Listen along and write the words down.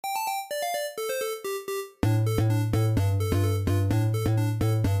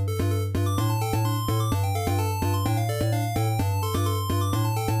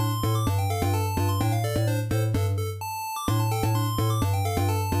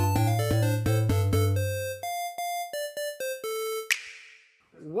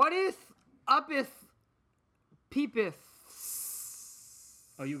What if uppeth peepeth?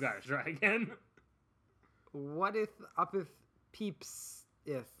 Oh, you gotta try again. What if uppeth peeps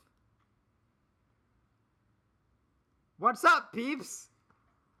if? What's up, peeps?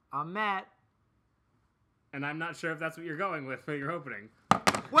 I'm Matt. And I'm not sure if that's what you're going with for your opening.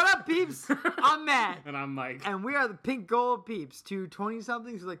 What up, peeps? I'm Matt. And I'm Mike. And we are the Pink Gold Peeps, two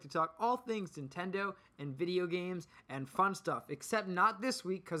 20-somethings who like to talk all things Nintendo and video games and fun stuff, except not this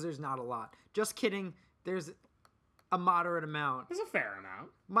week because there's not a lot. Just kidding. There's a moderate amount. There's a fair amount.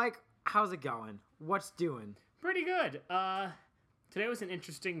 Mike, how's it going? What's doing? Pretty good. Today was an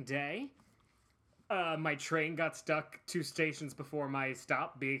interesting day. My train got stuck 2 stations before my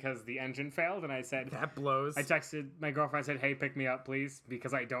stop because the engine failed, and I said... That blows. I texted my girlfriend, I said, hey, pick me up, please,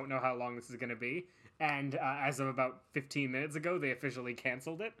 because I don't know how long this is going to be. And as of about 15 minutes ago, they officially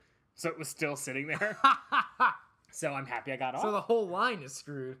canceled it. So it was still sitting there. So I'm happy I got off. So the whole line is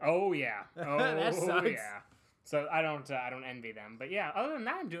screwed. Oh, yeah. Oh, That sucks. yeah. So I don't envy them. But yeah, other than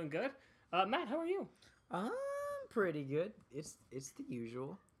that, I'm doing good. Matt, how are you? I'm pretty good. It's the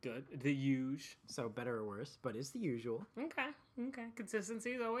usual. Good. The huge. So better or worse, but it's the usual. Okay.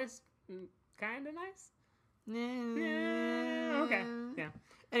 Consistency is always kind of nice. Yeah. Okay. Yeah.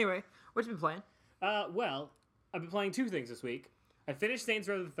 Anyway, what you been playing? Well, I've been playing 2 things this week. I finished Saints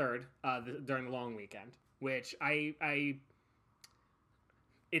Row the Third during the long weekend, which I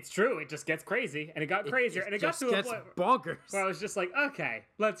it's true. It just gets crazy, and it got crazier, and it got to a point bonkers. where I was just like, okay,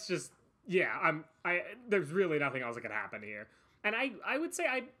 let's just there's really nothing else that could happen here. And I would say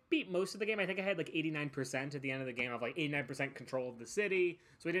I beat most of the game. I think I had like 89% at the end of the game. I have like 89% control of the city.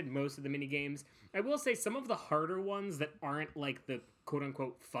 So I did most of the mini games. I will say some of the harder ones that aren't like the quote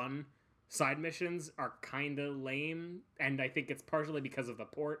unquote fun side missions are kind of lame. And I think it's partially because of the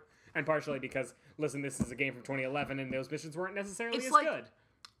port and partially because, listen, this is a game from 2011 and those missions weren't necessarily as good.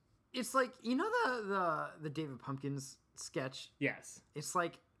 It's like, you know the David Pumpkins sketch? Yes. It's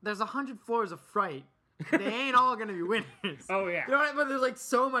like there's 100 floors of fright. They ain't all gonna be winners. Oh, yeah. You know what I mean? But there's like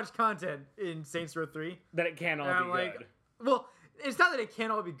so much content in Saints Row 3 that it can't all be good. Well, it's not that it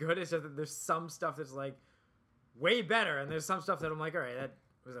can't all be good. It's just that there's some stuff that's like way better, and there's some stuff that I'm like, all right, that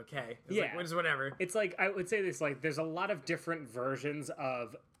was okay. It's whatever. It's like I would say this: like, there's a lot of different versions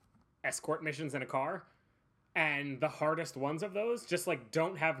of escort missions in a car, and the hardest ones of those just like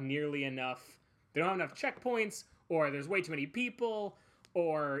don't have nearly enough. They don't have enough checkpoints, or there's way too many people.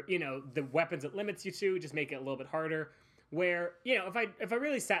 Or, you know, the weapons it limits you to just make it a little bit harder. Where, you know, if I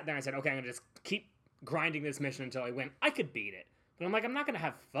really sat there and I said, okay, I'm going to just keep grinding this mission until I win, I could beat it. But I'm like, I'm not going to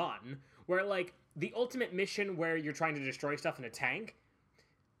have fun. Where, like, the ultimate mission where you're trying to destroy stuff in a tank,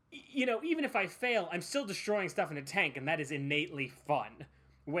 you know, even if I fail, I'm still destroying stuff in a tank, and that is innately fun.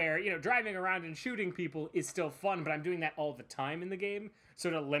 Where, you know, driving around and shooting people is still fun, but I'm doing that all the time in the game. So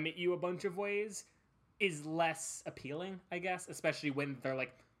to limit you a bunch of ways is less appealing, I guess, especially when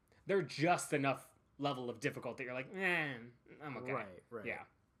they're just enough level of difficulty. You're like, I'm okay. Right. Yeah.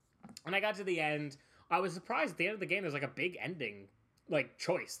 And I got to the end. I was surprised at the end of the game, there's like a big ending, like,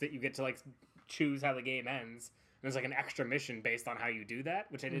 choice that you get to like choose how the game ends. And there's like an extra mission based on how you do that,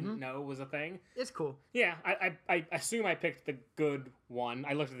 which I didn't know was a thing. It's cool. Yeah, I assume I picked the good one.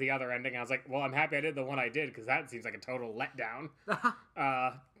 I looked at the other ending, and I was like, well, I'm happy I did the one I did, because that seems like a total letdown.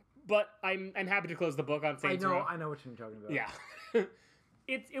 But I'm happy to close the book on Saints Row. I know what you're talking about. Yeah.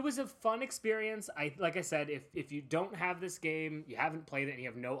 It was a fun experience. Like I said, if you don't have this game, you haven't played it, and you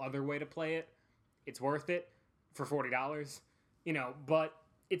have no other way to play it, it's worth it for $40. You know, but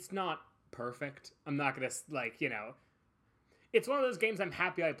it's not perfect. I'm not going to, like, you know... It's one of those games I'm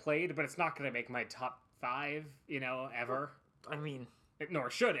happy I played, but it's not going to make my top 5, you know, ever. I mean... Nor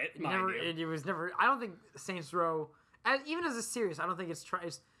should it, It was never... I don't think Saints Row... Even as a series, I don't think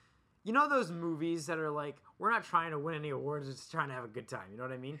it's... You know those movies that are like, we're not trying to win any awards, we're just trying to have a good time. You know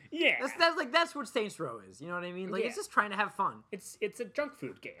what I mean? Yeah. That's what Saints Row is. You know what I mean? Like, yeah. It's just trying to have fun. It's a junk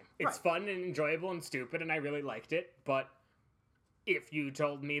food game. It's right. fun and enjoyable and stupid, and I really liked it. But if you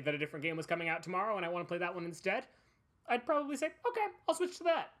told me that a different game was coming out tomorrow and I want to play that one instead, I'd probably say, okay, I'll switch to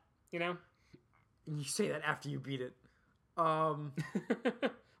that. You know? And you say that after you beat it. Well,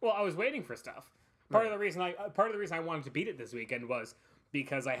 I was waiting for stuff. Part of the reason I wanted to beat it this weekend was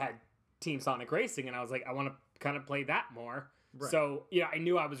because I had Team Sonic Racing, and I was like, I want to kind of play that more. Right. So, yeah, I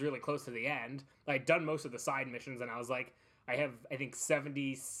knew I was really close to the end. I'd done most of the side missions, and I was like, I have, I think,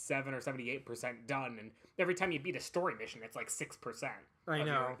 77 or 78% done, and every time you beat a story mission, it's like 6%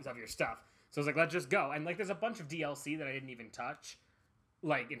 of your stuff. So I was like, let's just go. And, like, there's a bunch of DLC that I didn't even touch,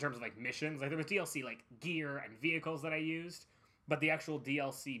 like, in terms of, like, missions. Like, there was DLC, like, gear and vehicles that I used, but the actual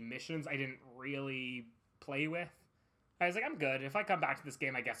DLC missions I didn't really play with. I was like, I'm good. If I come back to this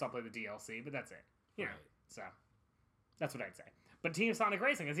game, I guess I'll play the DLC, but that's it. You know, Right. so that's what I'd say. But Team Sonic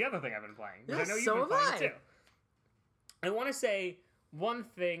Racing is the other thing I've been playing. Which Yeah, I know you've so been have playing I. too. I want to say one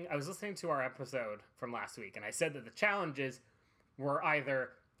thing. I was listening to our episode from last week, and I said that the challenges were either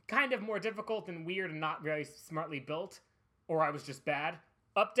kind of more difficult and weird and not very smartly built, or I was just bad.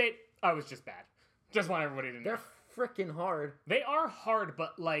 Update, I was just bad. Just want everybody to know. They're freaking hard. They are hard,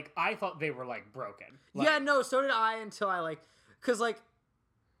 but, like, I thought they were, like, broken. Like, Yeah, no, so did I until I like, cause like,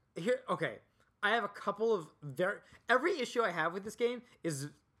 here, okay, I have a couple of every issue I have with this game is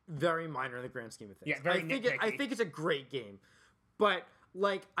very minor in the grand scheme of things. Yeah, very I nitpicky. think it's a great game, but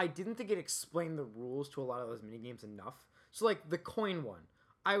like, I didn't think it explained the rules to a lot of those mini games enough. So like the coin one,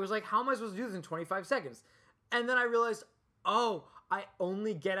 I was like, how am I supposed to do this in 25 seconds? And then I realized, oh, I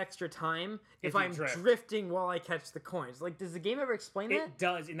only get extra time if you I'm drift. drifting while I catch the coins. Like, does the game ever explain that? It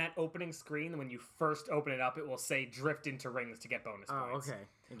does. In that opening screen, when you first open it up, it will say drift into rings to get bonus Oh, points. okay.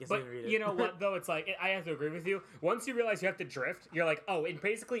 I guess I But didn't read it. you know what, though? It's like, I have to agree with you. Once you realize you have to drift, you're like, oh, in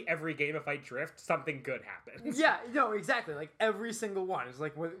basically every game, if I drift, something good happens. Yeah, no, exactly. Like every single one. It's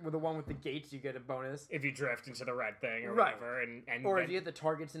like with the one with the gates, you get a bonus. If you drift into the red thing or Right. whatever. And Or then, if you hit the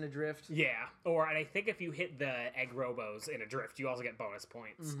targets in a drift. yeah. And I think if you hit the egg robos in a drift, you also get bonus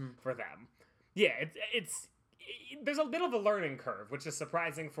points for them. Yeah, there's a bit of a learning curve, which is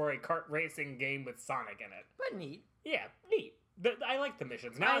surprising for a kart racing game with Sonic in it. But neat. Yeah, neat. I like the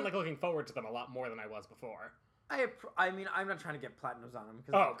missions. Now I'm like looking forward to them a lot more than I was before. I mean, I'm not trying to get platinums on them.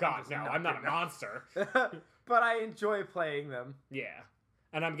 Oh god, no, I'm not a monster. But I enjoy playing them. Yeah.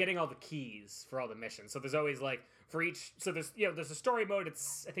 And I'm getting all the keys for all the missions. So there's always like for each there's there's a story mode,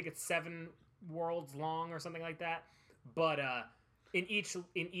 I think it's 7 worlds long or something like that. But in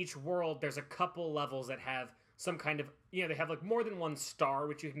each world there's a couple levels that have some kind of they have like more than one star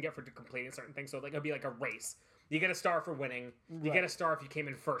which you can get for completing certain things. So like it'll be like a race. You get a star for winning, you get a star if you came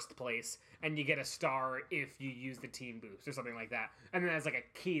in first place, and you get a star if you use the team boost or something like that. And then there's like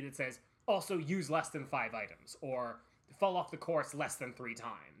a key that says also use less than 5 items, or fall off the course less than 3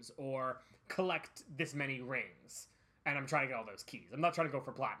 times, or collect this many rings. And I'm trying to get all those keys. I'm not trying to go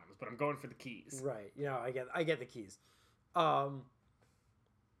for platinums, but I'm going for the keys. Right. You know, I get the keys.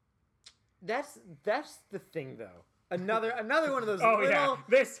 That's the thing though. Another one of those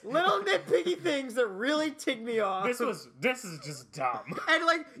little nitpicky things that really tick me off. This is just dumb. And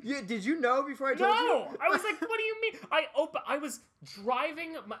like, did you know before I told you? No, I was like, what do you mean? I was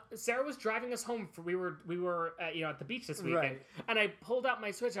driving. Sarah was driving us home. We were at the beach this weekend, Right. and I pulled out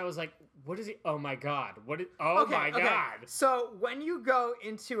my Switch. I was like, what is it? Oh my god! My god! So when you go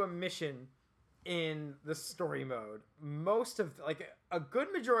into a mission in the story mode, most of like a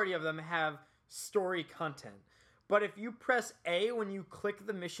good majority of them have story content. But if you press A when you click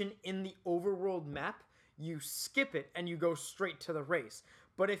the mission in the overworld map, you skip it and you go straight to the race.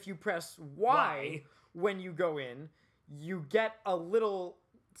 But if you press Y when you go in, you get a little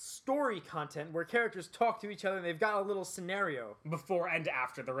story content where characters talk to each other and they've got a little scenario. Before and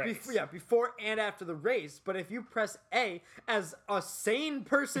after the race. Before and after the race. But if you press A, as a sane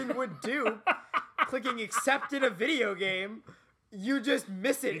person would do, clicking accept in a video game, you just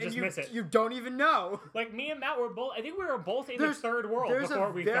miss it. Miss it. You don't even know. Like me and Matt were both. I think we were both in the third world before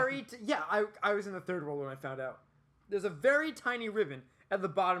we. I was in the third world when I found out. There's a very tiny ribbon at the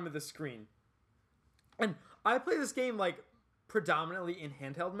bottom of the screen, and I play this game like predominantly in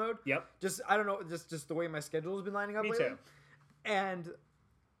handheld mode. Yep. Just I don't know, just the way my schedule has been lining up. Me lately. too. And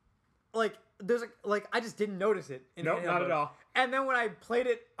like there's like I just didn't notice it. Nope, not at all. And then when I played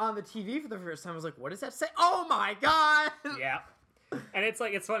it on the TV for the first time, I was like, "What does that say?" Oh my god! Yeah. And it's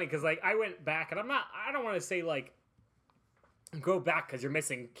funny because like I went back and I don't want to say like go back because you're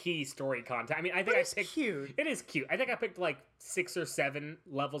missing key story content. I mean, I think It's cute. It is cute. I think I picked like 6 or 7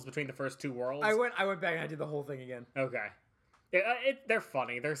 levels between the first 2 worlds. I went back and I did the whole thing again. Okay. They're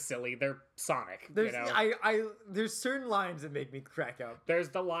funny. They're silly. They're Sonic. There's there's certain lines that make me crack up. There's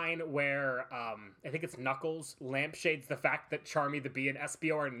the line where I think it's Knuckles lampshades the fact that Charmy the Bee and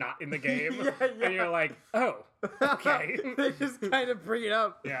Espio are not in the game, and you're like, oh, okay. They just kind of bring it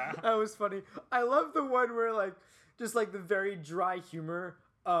up. Yeah. That was funny. I love the one where like just like the very dry humor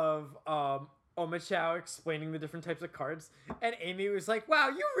of Omochao explaining the different types of cards, and Amy was like, "Wow,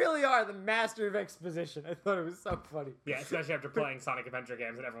 you really are the master of exposition." I thought it was so funny. Yeah, especially after playing Sonic Adventure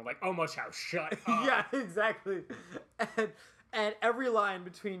games and everyone like, "Oh, Mochao, shut up." Yeah, exactly. And every line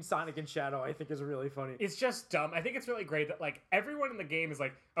between Sonic and Shadow, I think, is really funny. It's just dumb. I think it's really great that, like, everyone in the game is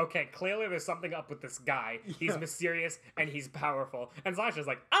like, okay, clearly there's something up with this guy. He's mysterious and he's powerful. And Sasha's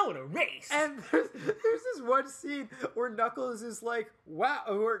like, I want to race. And there's this one scene where Knuckles is like, wow,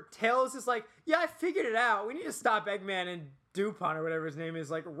 or Tails is like, yeah, I figured it out. We need to stop Eggman and Dupont or whatever his name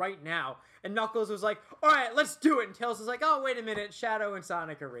is, like, right now. And Knuckles was like, all right, let's do it. And Tails was like, oh, wait a minute, Shadow and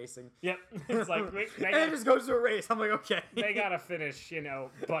Sonic are racing. Yep. It's like, and it just goes to a race. I'm like, okay. They gotta finish,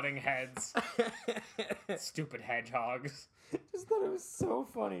 butting heads. Stupid hedgehogs. Just thought it was so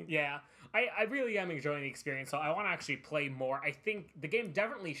funny. Yeah. I really am enjoying the experience, so I want to actually play more. I think the game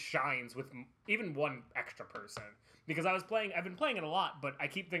definitely shines with even one extra person. Because I've been playing it a lot, but I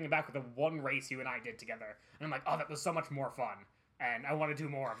keep thinking back with the one race you and I did together. And I'm like, oh, that was so much more fun. And I want to do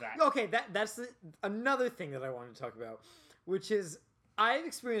more of that. Okay, that's another thing that I want to talk about, which is I've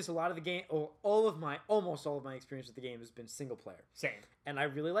experienced a lot of the game, or almost all of my experience with the game has been single player. Same. And I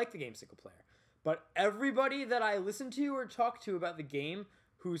really like the game single player. But everybody that I listen to or talk to about the game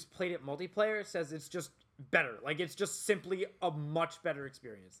who's played it multiplayer says it's just better. Like, it's just simply a much better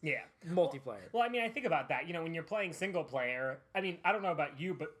experience. Yeah. Multiplayer. Well, I mean, I think about that. When you're playing single player, I mean, I don't know about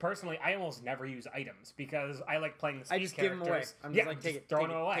you, but personally, I almost never use items because I like playing the speed I just give them away. I'm just like, take it, throwing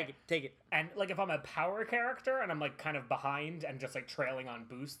them away. Take it. And, like, if I'm a power character and I'm, like, kind of behind and just, like, trailing on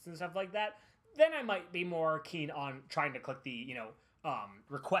boosts and stuff like that, then I might be more keen on trying to click the,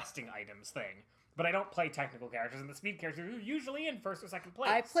 requesting items thing. But I don't play technical characters, and the speed characters are usually in first or second place.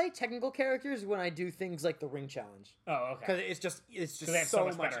 I play technical characters when I do things like the ring challenge. Oh, okay. Because it's just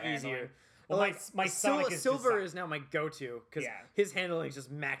so much easier. Well, like, my Sonic is Silver is now my go-to because his handling is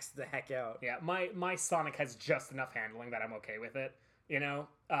just maxed the heck out. Yeah, my Sonic has just enough handling that I'm okay with it,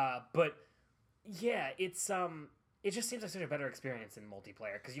 But yeah, it just seems like such a better experience in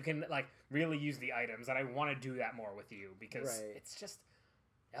multiplayer because you can like really use the items, and I want to do that more with you because it's just.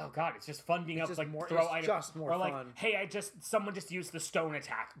 Oh god, it's just fun being able to like throw items. Just more or like, fun. Hey, someone just used the stone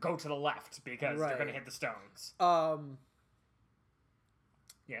attack. Go to the left because they're gonna hit the stones.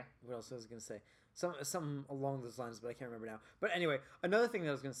 Yeah. What else was I gonna say? Something along those lines, but I can't remember now. But anyway, another thing that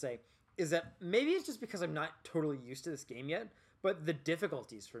I was gonna say is that maybe it's just because I'm not totally used to this game yet, but the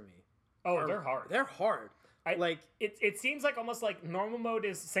difficulties for me. They're hard. They're hard. It seems like almost like normal mode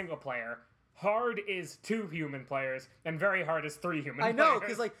is single player. Hard is 2 human players, and very hard is 3 human players. I know,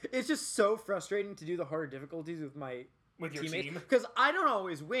 because like it's just so frustrating to do the harder difficulties with your teammates. Team. Because I don't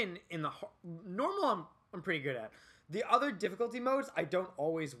always win in the normal. I'm pretty good at the other difficulty modes. I don't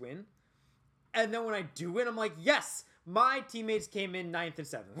always win, and then when I do win, I'm like, yes, my teammates came in 9th and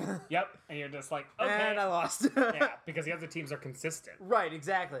 7th. Yep, and you're just like, okay, and I lost. Yeah, because the other teams are consistent. Right,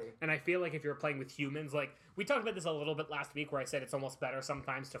 exactly. And I feel like if you're playing with humans, like we talked about this a little bit last week, where I said it's almost better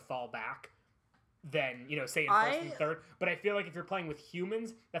sometimes to fall back than, say in first and third. But I feel like if you're playing with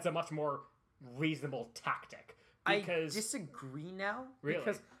humans, that's a much more reasonable tactic. Because I disagree now. Really?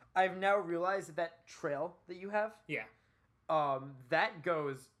 Because I've now realized that trail that you have, that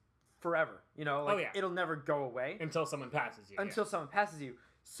goes forever. It'll never go away. Until someone passes you. Someone passes you.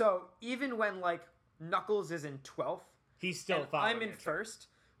 So even when, like, Knuckles is in 12th, he's still following I'm in first,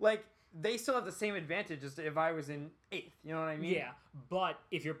 like, they still have the same advantage as if I was in 8th. You know what I mean? Yeah, but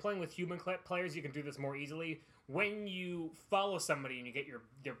if you're playing with human players, you can do this more easily. When you follow somebody and you get your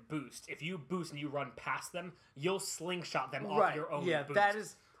boost, if you boost and you run past them, you'll slingshot them off your own boost. That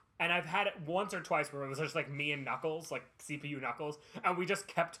is... And I've had it once or twice where it was just like me and Knuckles, like CPU Knuckles, and we just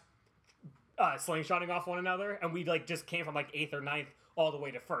kept slingshotting off one another, and we like just came from like 8th or 9th all the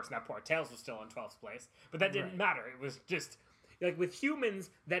way to first. Now poor Tails was still in 12th place, but that didn't matter. It was just... Like with humans,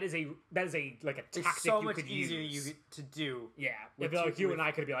 that is a like a tactic it's so you much could easier use. To do. Yeah, if like you and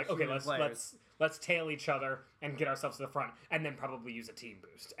I could be like, okay, let's tail each other and get ourselves to the front, and then probably use a team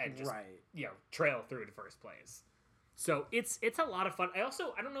boost and just trail through to first place. So it's a lot of fun. I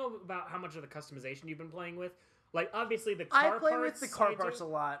don't know about how much of the customization you've been playing with. Like obviously the car parts. I play with the car parts a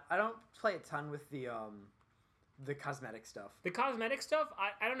lot. I don't play a ton with the cosmetic stuff. The cosmetic stuff,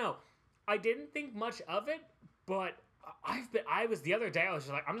 I don't know. I didn't think much of it, but the other day I was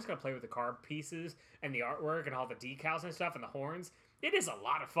just like, I'm just gonna play with the car pieces and the artwork and all the decals and stuff and the horns. It is a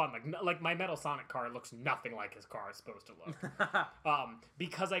lot of fun. Like my Metal Sonic car looks nothing like his car is supposed to look.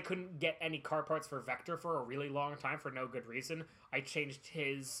 Because I couldn't get any car parts for Vector for a really long time for no good reason, I changed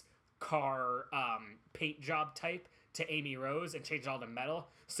his car paint job type to Amy Rose and changed it all to metal.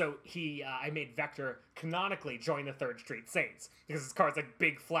 So I made Vector canonically join the 3rd Street Saints because his car's like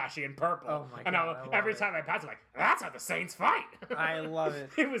big, flashy, and purple. Oh my god! And every time I pass, I'm like, that's how the Saints fight. I love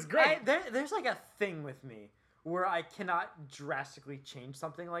it. It was great. There's like a thing with me where I cannot drastically change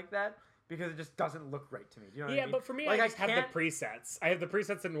something like that because it just doesn't look right to me. Do you know what I Yeah, mean? but for me, like, I just have the can't- presets. I have the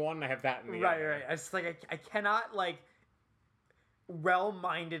presets in one, and I have that in the Right, other. right. It's like I cannot like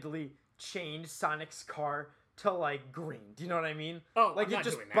well-mindedly change Sonic's car to like green. Do you know what I mean? Oh, like I'm it not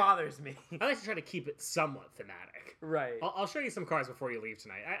just doing that. bothers me. I like to try to keep it somewhat thematic. Right. I'll show you some cars before you leave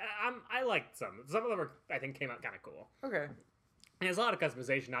tonight. I liked some. Some of them I think came out kind of cool. Okay. And there's a lot of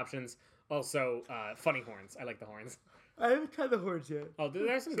customization options. Also, funny horns. I like the horns. I haven't tried the horns yet. Oh,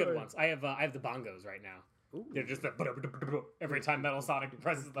 there's some good Sorry. ones. I have the bongos right now. Ooh. They're just the every time Metal Sonic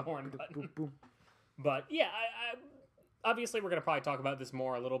presses the horn button. Boom, boom. But yeah, I obviously we're gonna probably talk about this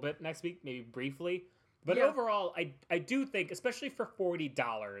more a little bit next week, maybe briefly. But Yeah. overall, I do think, especially for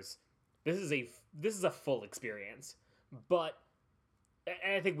 $40, this is a full experience. But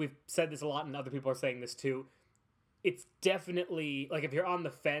and I think we've said this a lot, and other people are saying this too. It's definitely like if you're on the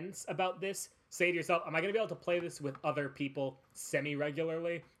fence about this, say to yourself, "Am I gonna be able to play this with other people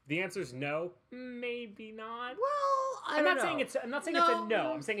semi-regularly?" The answer is no, maybe not. Well, I'm not saying it's a no.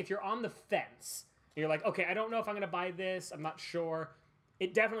 No. I'm saying if you're on the fence, you're like, okay, I don't know if I'm gonna buy this. I'm not sure.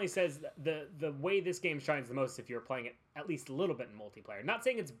 It definitely says that the way this game shines the most if you're playing it at least a little bit in multiplayer. Not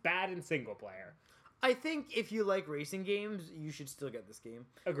saying it's bad in single player. I think if you like racing games, you should still get this game.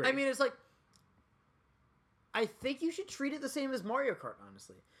 Agreed. I mean, it's like I think you should treat it the same as Mario Kart,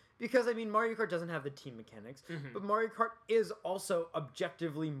 honestly. Because, I mean, Mario Kart doesn't have the team mechanics, but Mario Kart is also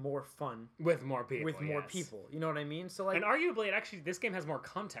objectively more fun with more people. with more yes. people. You know what I mean? So, like, And arguably, this game has more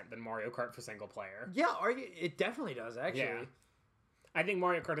content than Mario Kart for single player. yeah, it definitely does, actually. Yeah. I think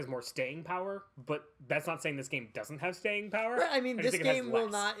Mario Kart has more staying power, but that's not saying this game doesn't have staying power. Right, I mean, just this think it has game will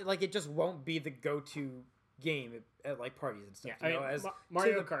less. not, like, it just won't be the go-to game at like, parties and stuff. Yeah, you know, I mean, as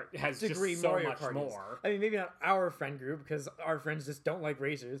Mario to the Kart has degree just so Mario much Kart is. more. I mean, maybe not our friend group, because our friends just don't like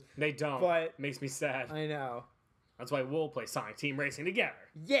racers. They don't. But- Makes me sad. I know. That's why we'll play Sonic Team Racing together.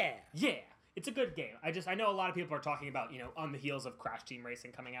 Yeah. Yeah, it's a good game. I know a lot of people are talking about, on the heels of Crash Team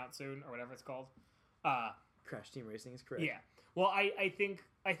Racing coming out soon, or whatever it's called. Crash Team Racing is correct. Yeah. Well, I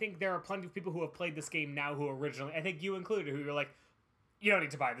think there are plenty of people who have played this game now who originally, I think you included, who you're like, you don't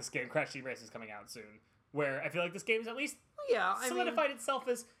need to buy this game. Crash Team Racing is coming out soon. Where I feel like this game's at least Yeah, I mean, solidified itself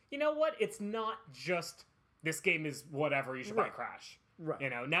as, you know what? It's not just this game is whatever. You should buy Right. Crash.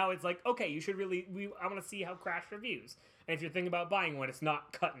 right. Now it's like, okay, you should really. I want to see how Crash reviews. And if you're thinking about buying one, it's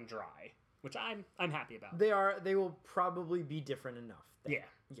not cut and dry, which I'm happy about. They will probably be different enough. then. Yeah,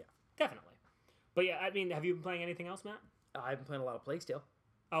 Yeah. definitely. But yeah, I mean, have you been playing anything else, Matt? I've been playing a lot of Plague Tale.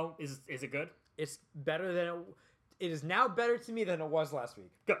 Oh, is it good? It's better than it is now better to me than it was last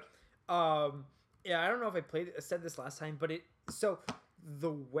week. Good. Yeah, I don't know if I said this last time, but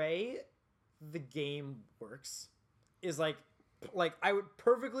the way the game works is like I would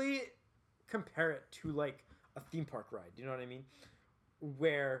perfectly compare it to like a theme park ride. You know what I mean?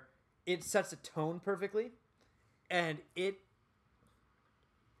 Where it sets a tone perfectly, and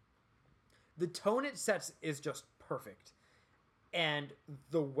the tone it sets is just perfect, and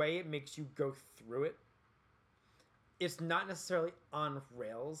the way it makes you go through it, it's not necessarily on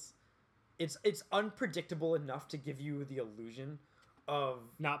rails. It's unpredictable enough to give you the illusion of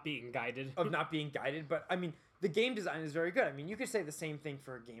Not being guided. not being guided. But I mean, the game design is very good. I mean, you could say the same thing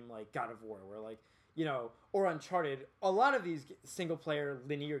for a game like God of War, where like or Uncharted. A lot of these single player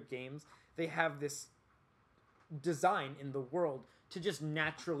linear games, they have this design in the world to just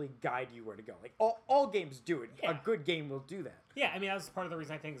naturally guide you where to go. Like all games do it. Yeah. A good game will do that. Yeah, I mean, that was part of the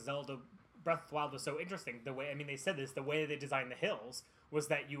reason I think Zelda Breath of the Wild was so interesting. The way, I mean, they said this, the way they designed the hills was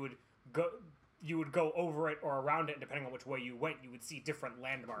that you would go over it or around it, and depending on which way you went, you would see different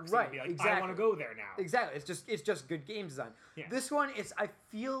landmarks. Right, And you'd be like, I exactly. want to go there now. Exactly. It's just good game design. Yeah. This one, I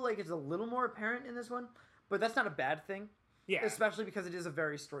feel like it's a little more apparent in this one, but that's not a bad thing. Yeah. Especially because it is a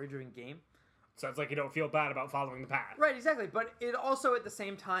very story-driven game. So it's like you don't feel bad about following the path. Right, exactly. But it also, at the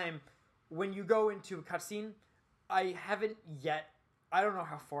same time, when you go into a cutscene, I haven't yet. I don't know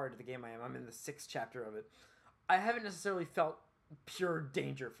how far into the game I am. I'm in the 6th chapter of it. I haven't necessarily felt pure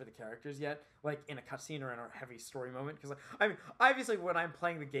danger for the characters yet, like in a cutscene or in a heavy story moment. Because, I mean, obviously, when I'm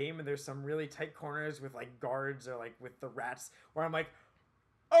playing the game and there's some really tight corners with like guards or like with the rats, where I'm like,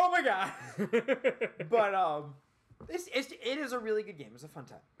 oh my god. But it is a really good game. It's a fun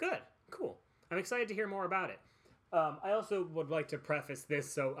time. Good. Cool. I'm excited to hear more about it. I also would like to preface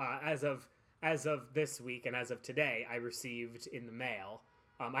this. So as of this week and as of today, I received in the mail.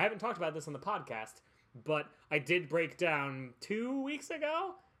 I haven't talked about this on the podcast, but I did break down 2 weeks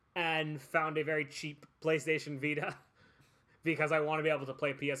ago and found a very cheap PlayStation Vita because I want to be able to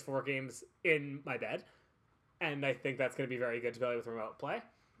play PS4 games in my bed. And I think that's going to be very good to play with remote play.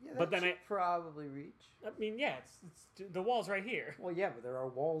 Yeah, that But then should probably reach. I mean, yeah, it's the wall's right here. Well, yeah, but there are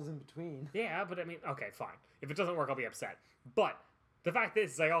walls in between. Yeah, but I mean, okay, fine. If it doesn't work, I'll be upset. But the fact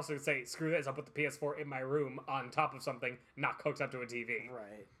is, I also say, screw this, I'll put the PS4 in my room on top of something not hooked up to a TV.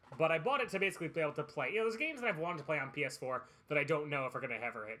 Right. But I bought it to basically be able to play. You know, there's games that I've wanted to play on PS4 that I don't know if are going to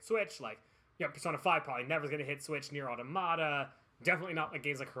ever hit Switch. Like, yeah, Persona 5 probably never going to hit Switch. Nier Automata. Definitely not like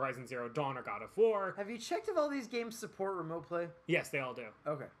games like Horizon Zero Dawn or God of War. Have you checked if all these games support remote play? Yes, they all do.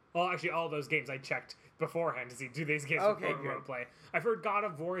 Okay. Well, actually, all those games I checked beforehand to see do these games Okay, support remote good. play. I've heard God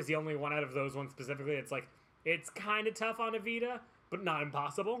of War is the only one out of those ones specifically. It's like it's kind of tough on a Vita, but not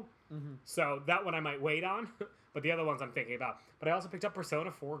impossible. Mm-hmm. So that one I might wait on, but the other ones I'm thinking about. But I also picked up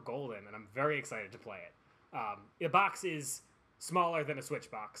Persona 4 Golden, and I'm very excited to play it. The box is smaller than a Switch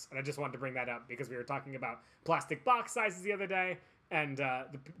box, and I just wanted to bring that up because we were talking about plastic box sizes the other day, and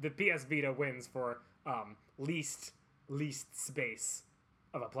the PS Vita wins for least space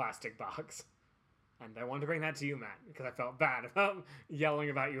of a plastic box. And I wanted to bring that to you, Matt, because I felt bad about yelling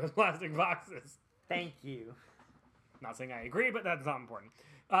about you with plastic boxes. Thank you. Not saying I agree, but that's not important.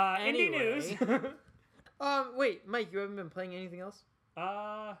 Anyway. Indie news. Wait, Mike, you haven't been playing anything else?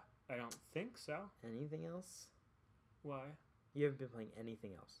 I don't think so. Anything else? Why? You haven't been playing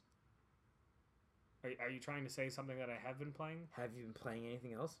anything else. Are you trying to say something that I have been playing? Have you been playing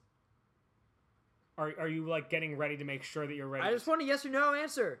anything else? Are you like getting ready to make sure that you're ready? I just want a yes or no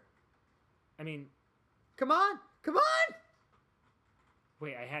answer. I mean, Come on! Come on!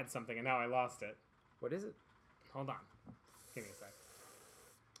 wait, I had something and now I lost it. What is it? Hold on. Give me a sec.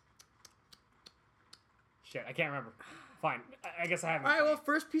 Shit, I can't remember. Fine. I guess I haven't. Alright, well, played.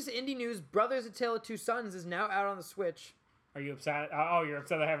 first piece of indie news, Brothers: A Tale of Two Sons is now out on the Switch. Are you upset? Oh, you're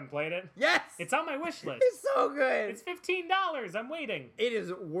upset I haven't played it? Yes! It's on my wish list. It's so good! It's $15. I'm waiting. It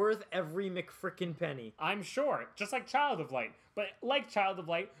is worth every McFrickin' penny. I'm sure. Just like Child of Light. But like Child of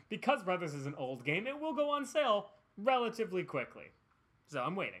Light, because Brothers is an old game, it will go on sale relatively quickly. So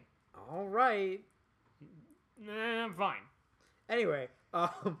I'm waiting. Alright. I'm fine. Anyway,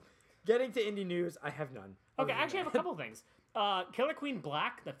 getting to indie news, I have none. Okay, Other I actually than have a that. couple things. Killer Queen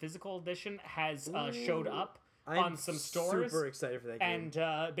Black, the physical edition, has showed Ooh. up I'm on some stores. super excited for that game.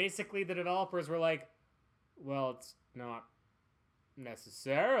 And basically, the developers were like, well, it's not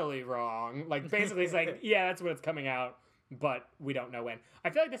necessarily wrong. Like, basically saying, yeah, that's when it's coming out, but we don't know when.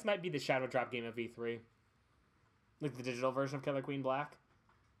 I feel like this might be the Shadow Drop game of V3. Like the digital version of Killer Queen Black.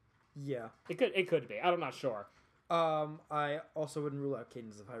 Yeah. It could be. I'm not sure. I also wouldn't rule out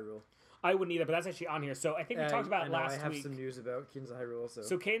Cadence of Hyrule. I wouldn't either, but that's actually on here. So I think we talked about I know, last I have week. some news about Cadence of Hyrule also.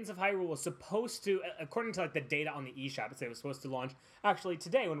 So Cadence of Hyrule was supposed to, according to like the data on the eShop, it was supposed to launch actually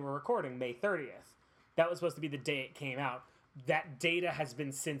today when we're recording, May 30th. That was supposed to be the day it came out. That data has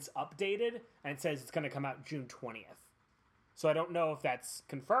been since updated, and it says it's going to come out June 20th. So I don't know if that's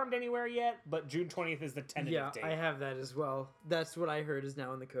confirmed anywhere yet, but June 20th is the tentative date. I have that as well. That's what I heard is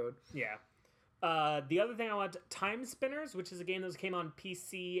now in the code. Yeah. The other thing I want, Time Spinners, which is a game that came on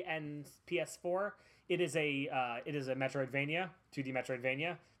PC and PS4. It is a Metroidvania, 2D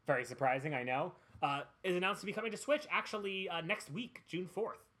Metroidvania. Very surprising, I know. Is announced to be coming to Switch actually next week, June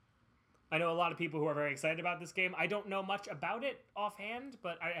 4th. I know a lot of people who are very excited about this game. I don't know much about it offhand,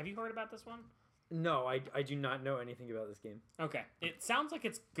 but have you heard about this one? No, I do not know anything about this game. Okay. It sounds like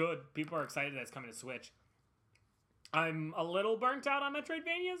it's good. People are excited that it's coming to Switch. I'm a little burnt out on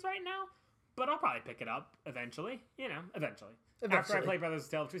Metroidvanias right now, but I'll probably pick it up eventually. Eventually. After I play Brothers: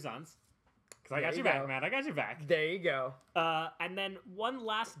 Tale of Two Sons. Because I got your back, man. I got your back. There you go. And then one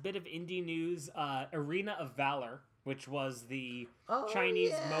last bit of indie news. Arena of Valor, which was the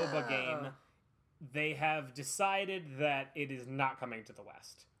Chinese MOBA game, they have decided that it is not coming to the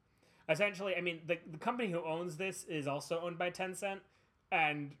West. Essentially, I mean, the company who owns this is also owned by Tencent.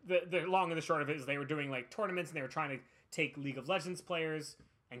 And the long and the short of it is they were doing like tournaments and they were trying to take League of Legends players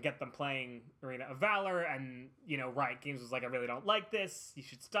and get them playing Arena of Valor. And, Riot Games was like, I really don't like this. You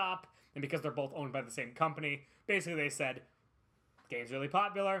should stop. And because they're both owned by the same company, basically they said, the game's really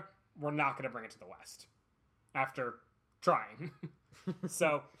popular. We're not going to bring it to the West. After trying.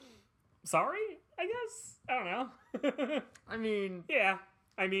 So, sorry, I guess? I don't know. I mean... Yeah,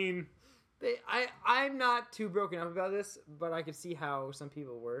 I mean... I'm not too broken up about this, but I could see how some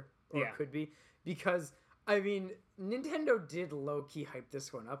people were, or could be, because, I mean, Nintendo did low-key hype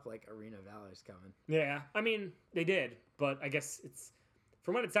this one up, like Arena of Valor's coming. Yeah, I mean, they did, but I guess it's,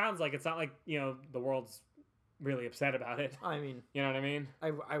 from what it sounds like, it's not like, the world's really upset about it. I mean... You know what I mean?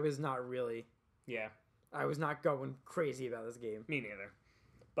 I was not really... Yeah. I was not going crazy about this game. Me neither.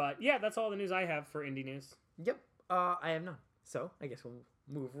 But, yeah, that's all the news I have for indie news. Yep, I have none. So, I guess we'll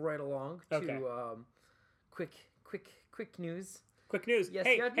move right along to quick news. Quick news. Yes,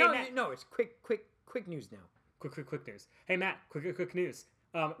 Hey, yeah, hey, no, Matt. no, it's quick news now. Quick news. Hey, Matt. Quick news.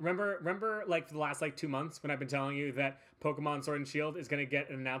 Remember, like for the last 2 months when I've been telling you that Pokemon Sword and Shield is going to get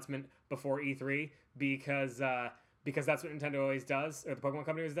an announcement before E3 because that's what Nintendo always does, or the Pokemon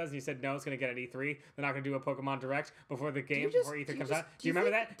company always does. And you said no, it's going to get at E3. They're not going to do a Pokemon Direct before the game before E3 comes out. Do you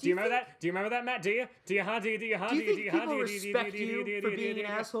remember that? Do you remember that? Do you remember that, Matt? Do you? Do you? Do you think people respect you for being an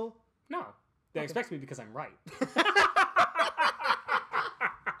asshole? No, they expect me because I'm right.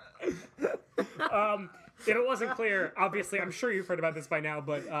 If it wasn't clear, obviously, I'm sure you've heard about this by now,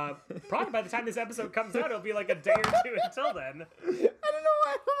 but probably by the time this episode comes out, it'll be like a day or two until then. I don't know why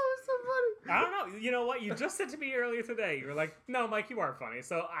I thought it was so funny. I don't know. You know what? You just said to me earlier today, you were like, no, Mike, you are funny,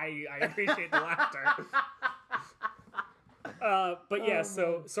 so I appreciate the laughter. But yeah,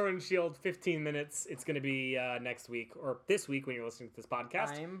 so Sword and Shield, 15 minutes. It's going to be next week, or this week when you're listening to this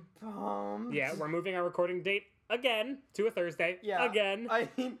podcast. I'm pumped. Yeah, we're moving our recording date again to a Thursday. Yeah. Again. I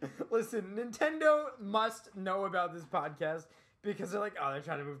mean, listen, Nintendo must know about this podcast because they're like, oh, they're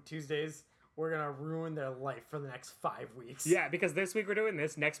trying to move Tuesdays. We're going to ruin their life for the next 5 weeks. Yeah, because this week we're doing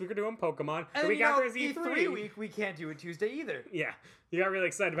this, next week we're doing Pokemon, And the week after is E3. E3 week, we can't do it Tuesday either. Yeah, you got really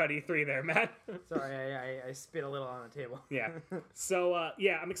excited about E3 there, Matt. Sorry, I spit a little on the table. Yeah. So,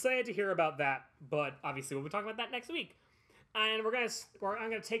 yeah, I'm excited to hear about that, but obviously we'll be talking about that next week. And I'm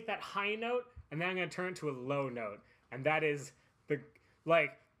gonna take that high note, and then I'm gonna turn it to a low note, and that is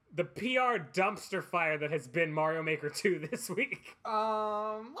the PR dumpster fire that has been Mario Maker 2 this week.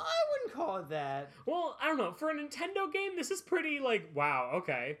 I wouldn't call it that. Well, I don't know. For a Nintendo game, this is pretty, wow,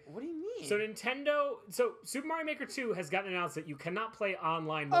 okay. What do you mean? So Super Mario Maker 2 has gotten announced that you cannot play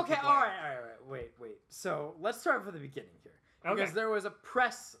online Okay, multiplayer. all right. Wait. So let's start from the beginning here. Okay. Because there was a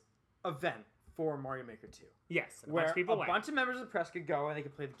press event for Mario Maker 2. Yes, Where a bunch of members of the press could go and they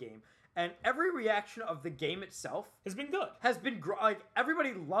could play the game. And every reaction of the game itself has been good.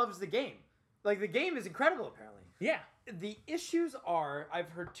 Everybody loves the game. Like, the game is incredible, apparently. Yeah. The issues are, I've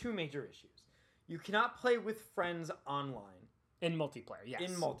heard 2 major issues. You cannot play with friends online. In multiplayer, yes.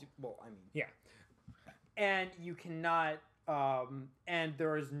 Yeah. And you cannot, and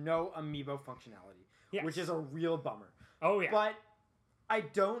there is no amiibo functionality. Yes. Which is a real bummer. Oh, yeah. But I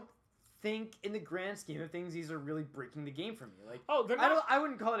don't think in the grand scheme of things these are really breaking the game for me. They're not. I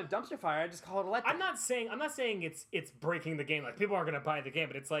wouldn't call it a dumpster fire. I just call it a letdown. I'm not saying it's breaking the game. Like, people aren't gonna buy the game,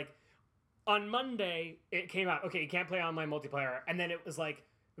 but it's like on Monday it came out. Okay, you can't play online multiplayer, and then it was like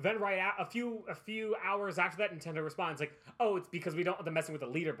then right out a few hours after that, Nintendo responds like, oh, it's because we don't want them messing with the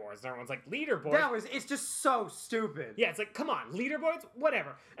leaderboards. And everyone's like, leaderboards? It's just so stupid. Yeah, it's like, come on, leaderboards,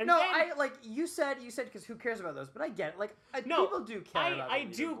 whatever. And no, then, you said because who cares about those? But I get it. People do care about I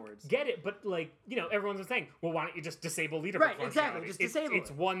the do leaderboards. get it, but everyone's saying, well, why don't you just disable leaderboard Right, functionality? exactly, just disable It's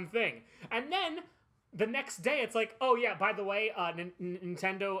it. one thing. And then the next day, it's like, oh yeah, by the way,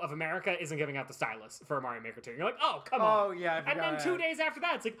 Nintendo of America isn't giving out the stylus for Mario Maker 2. You're like, oh, come on. Oh, yeah, I And then forgot 2 days after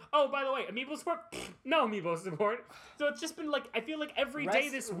that, it's like, oh, by the way, Amiibo support? No Amiibo support. So it's just been I feel like every day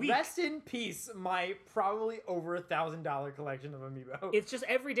this week. Rest in peace, my probably over $1,000 collection of amiibo. It's just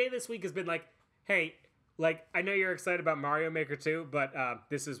every day this week has been like, hey, I know you're excited about Mario Maker 2, but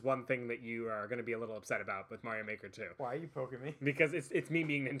this is one thing that you are going to be a little upset about with Mario Maker 2. Why are you poking me? Because it's me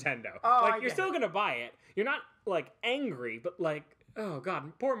being Nintendo. Oh, you're still going to buy it. You're not, angry, but oh,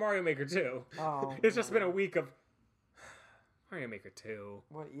 God, poor Mario Maker 2. Oh, It's just been a week of Mario Maker 2.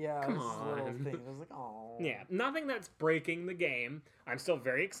 What? Yeah, Come this little on. thing. I was like, oh. Yeah, nothing that's breaking the game. I'm still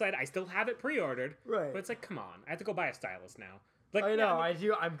very excited. I still have it pre-ordered. Right. But it's like, come on. I have to go buy a stylus now. I know, I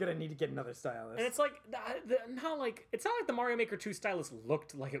do. I'm gonna need to get another stylus. And it's it's not like the Mario Maker 2 stylus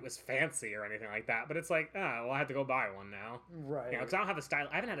looked like it was fancy or anything like that, but it's like, I have to go buy one now. Right. Because I don't have a stylus.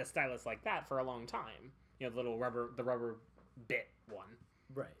 I haven't had a stylus like that for a long time. The little rubber bit one.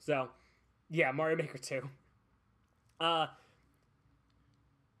 Right. So, yeah, Mario Maker 2.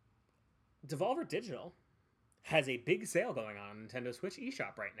 Devolver Digital has a big sale going on Nintendo Switch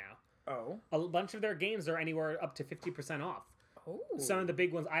eShop right now. Oh. A bunch of their games are anywhere up to 50% off. Oh. Some of the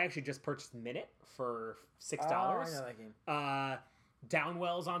big ones, I actually just purchased Minute for $6. Oh, I know that game.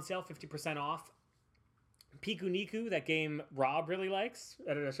 Downwell's on sale, 50% off. Piku Niku, that game Rob really likes,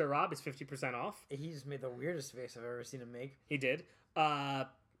 editor show Rob, is 50% off. He just made the weirdest face I've ever seen him make. He did.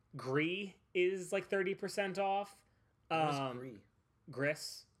 Gree is 30% off. What is Gree?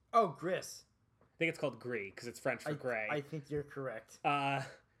 Gris. Oh, Gris. I think it's called Gree because it's French for gray. I think you're correct.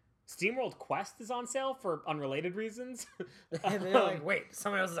 SteamWorld Quest is on sale for unrelated reasons. And they're like, wait,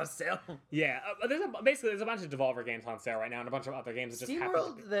 someone else is on sale. Yeah, there's a bunch of Devolver games on sale right now, and a bunch of other games that just happen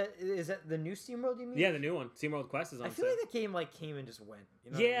to be. SteamWorld, is that the new SteamWorld you mean? Yeah, the new one, SteamWorld Quest, is on I feel sale. like that game came and just went.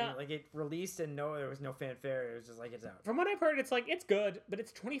 You know what I Yeah. mean? Like it released and there was no fanfare. It was just like it's out. From what I've heard, it's good, but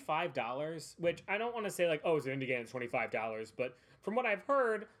it's $25, which I don't want to say like, oh, it's an indie game, it's $25, but from what I've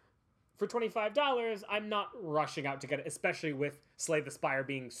heard, for $25, I'm not rushing out to get it, especially with Slay the Spire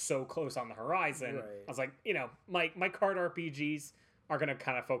being so close on the horizon. Right. I was like, my card RPGs are gonna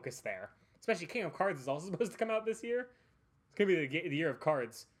kind of focus there. Especially King of Cards is also supposed to come out this year. It's gonna be the year of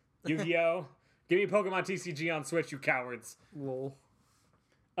cards. Yu-Gi-Oh! Give me Pokemon TCG on Switch, you cowards. Lol.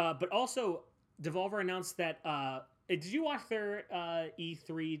 But also, Devolver announced that. Did you watch their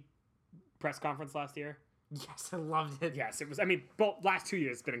E3 press conference last year? Yes, I loved it. Yes, it was. I mean, both last 2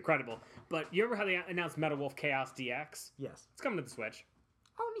 years it's been incredible. But you remember how they announced Metal Wolf Chaos DX? Yes. It's coming to the Switch.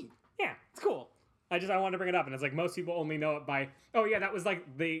 Oh, neat. Yeah, it's cool. I wanted to bring it up, and it's like most people only know it by. Oh yeah, that was like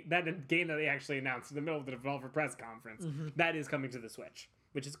that game that they actually announced in the middle of the Devolver press conference. Mm-hmm. That is coming to the Switch,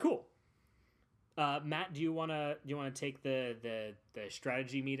 which is cool. Matt, do you wanna take the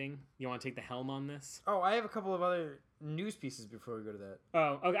strategy meeting? You wanna take the helm on this? Oh, I have a couple of other news pieces before we go to that.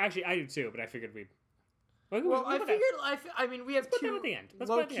 Oh, okay, actually, I do too, but I figured we'd. Well, I figured. I mean, we have put them two at the end. Let's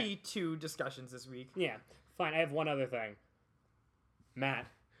put it at the low-key end. two discussions this week. Yeah, fine. I have one other thing. Matt,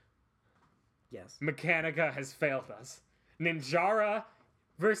 Yes. Mechanica has failed us. Ninjara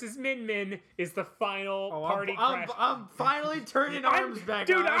versus Min Min is the final party crash. I'm finally turning arms back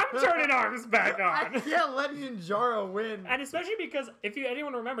Dude, on. I'm turning arms back I on. can't let Ninjara win. And especially because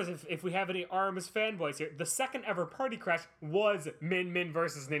anyone remembers, if we have any ARMS fanboys here, the second ever party crash was Min Min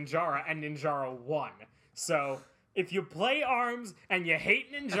versus Ninjara, and Ninjara won. So if you play ARMS and you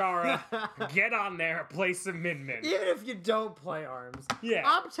hate Ninjara, get on there, play some Min Min. Even if you don't play arms. Yeah.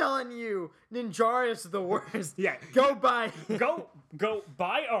 I'm telling you, Ninjara is the worst. Yeah. Go buy. Go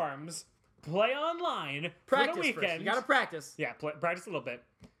buy ARMS, play online Practice for the weekend. first. You gotta practice. Yeah, practice a little bit.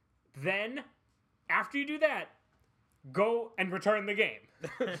 Then, after you do that, go and return the game.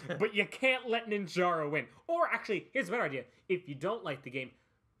 But you can't let Ninjara win. Or actually, here's a better idea. If you don't like the game,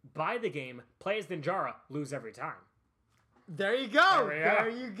 buy the game, play as Ninjara, lose every time. There you go. There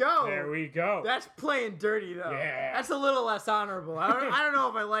you go. There we go. That's playing dirty though. Yeah. That's a little less honorable. I don't know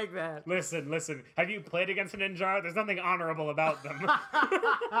if I like that. Listen. Have you played against a Ninjara? There's nothing honorable about them.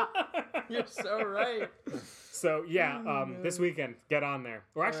 You're so right. So yeah, this weekend, get on there.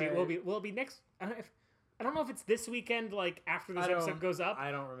 Or actually, Alright. will it be next? I don't know if it's this weekend, like after this I don't- episode goes up,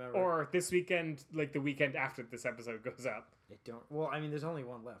 I don't remember. or this weekend, like the weekend after this episode goes up. I don't. Well, I mean, there's only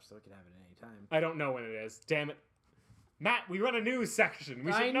one left, so it could happen at any time. I don't know when it is. Damn it, Matt. We run a news section.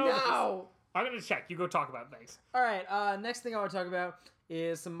 We should I know. this. know. I'm gonna check. You go talk about things. All right. Next thing I want to talk about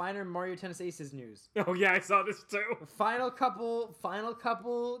is some minor Mario Tennis Aces news. Oh yeah, I saw this too. Final couple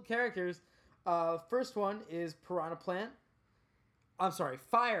characters. First one is Piranha Plant. I'm sorry,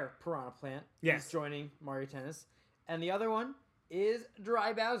 Fire Piranha Plant. Yes. He's joining Mario Tennis. And the other one is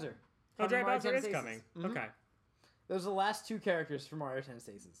Dry Bowser. Oh, from Dry Mario Bowser Tennis is Aces. coming. Mhm. Okay. Those are the last two characters from Mario Tennis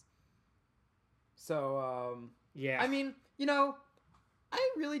Aces. So, Yeah. I mean, I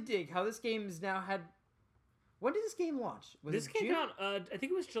really dig how this game has now had... When did this game launch? Was this it came June? out. I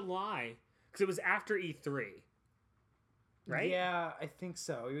think it was July, because it was after E3. Right? Yeah, I think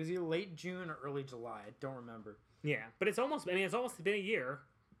so. It was either late June or early July. I don't remember. Yeah, but it's almost been a year.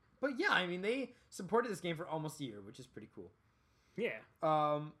 But yeah, I mean, they supported this game for almost a year, which is pretty cool. Yeah.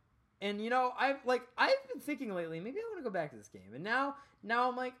 And I've been thinking lately, maybe I want to go back to this game. And now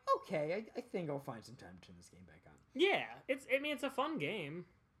I'm like, okay, I think I'll find some time to turn this game back on. Yeah, it's a fun game.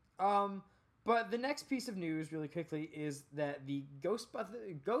 But the next piece of news, really quickly, is that the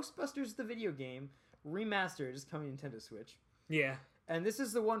Ghostbusters the video game remastered is coming to Nintendo Switch. Yeah. And this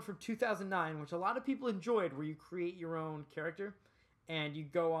is the one from 2009, which a lot of people enjoyed, where you create your own character and you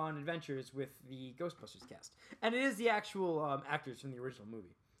go on adventures with the Ghostbusters cast. And it is the actual actors from the original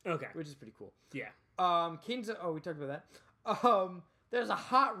movie, Okay. which is pretty cool. Yeah. We talked about that. There's a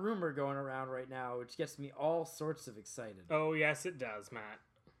hot rumor going around right now, which gets me all sorts of excited. Oh yes, it does, Matt.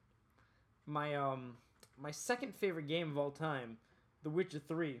 My second favorite game of all time, The Witcher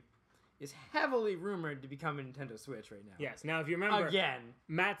 3, is heavily rumored to become a Nintendo Switch right now. Yes. Now, if you remember, Again.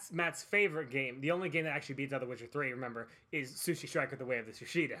 Matt's favorite game, the only game that actually beats out The Witcher 3, remember, is Sushi Striker: The Way of the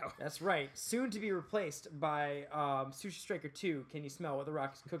Sushido. That's right. Soon to be replaced by Sushi Striker 2, Can You Smell What the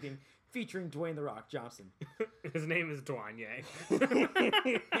Rock is Cooking, featuring Dwayne The Rock Johnson. His name is Dwayne.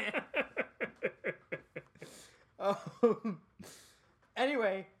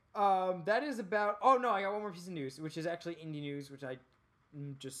 Anyway, that is about... Oh, no, I got one more piece of news, which is actually indie news, which I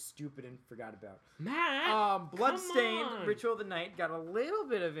just stupid and forgot about. Matt, Bloodstained come on. Ritual of the Night got a little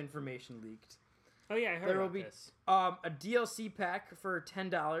bit of information leaked. Oh yeah, I heard There will about be this. a DLC pack for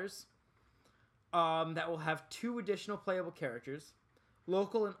 $10. That will have 2 additional playable characters,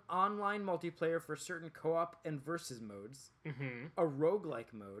 local and online multiplayer for certain co-op and versus modes, Mm-hmm. a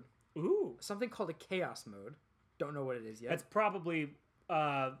roguelike mode, Ooh, something called a chaos mode. Don't know what it is yet. that's probably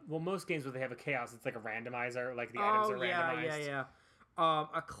well, most games where they have a chaos, it's like a randomizer, like the items are randomized. yeah.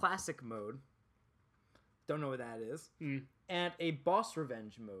 A classic mode. Don't know what that is. Mm. And a boss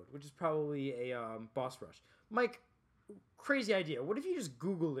revenge mode, which is probably a boss rush. Mike, crazy idea. What if you just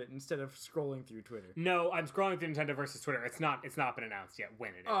Googled it instead of scrolling through Twitter? No, I'm scrolling through Nintendo versus Twitter. It's not been announced yet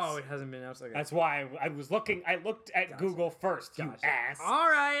when it is. Oh, it hasn't been announced. Okay. That's why I was looking. I looked at Gotcha. Google first. You Gotcha. ass. All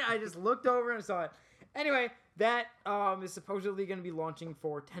right, I just looked over and saw it. Anyway, that is supposedly going to be launching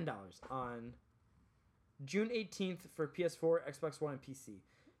for $10 on June 18th for PS4, Xbox One, and PC.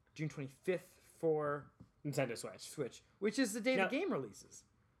 June 25th for Nintendo Switch. Switch, which is the day Now- the game releases.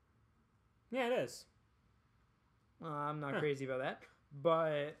 Yeah, it is. I'm not Huh. crazy about that,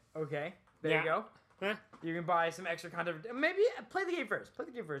 but okay. There Yeah. you go. Eh, You can buy some extra content. Maybe play the game first. Play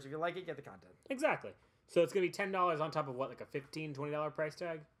the game first. If you like it, get the content. exactly. So it's gonna be $10 on top of what, like a $15, $20 price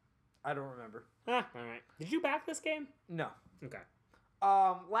tag? I don't remember. All right. Did you back this game? No. Okay.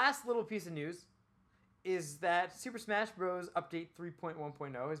 Last little piece of news is that Super Smash Bros. Update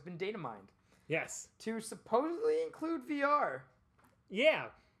 3.1.0 has been data mined Yes. to supposedly include VR. Yeah.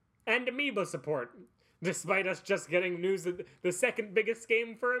 And Amiibo support. Despite us just getting news that the second biggest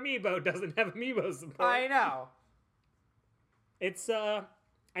game for Amiibo doesn't have Amiibo support. I know. It's I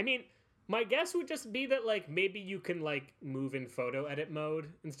mean, my guess would just be that like maybe you can like move in photo edit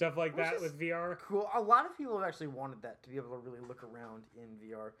mode and stuff like Which that is with VR. Cool. A lot of people have actually wanted that, to be able to really look around in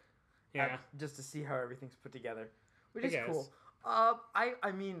VR. Yeah. Just to see how everything's put together, which I is guess. cool.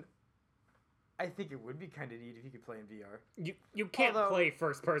 I mean, I think it would be kind of neat if you could play in VR. You can't Although- play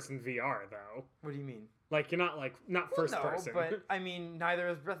first person VR though. What do you mean? Like you're not not first Well, no, person. but I mean, neither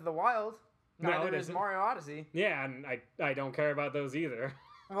is Breath of the Wild. No, Neither it is isn't. Mario Odyssey. Yeah, and I don't care about those either.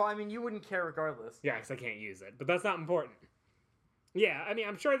 Well, I mean, you wouldn't care regardless. Yeah, because I can't use it, but that's not important. Yeah, I mean,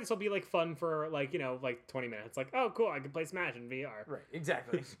 I'm sure this will be like fun for like 20 minutes. Like, oh, cool, I can play Smash in VR. Right.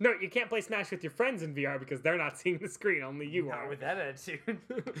 Exactly. No, you can't play Smash with your friends in VR because they're not seeing the screen. Only you Not are. with that attitude.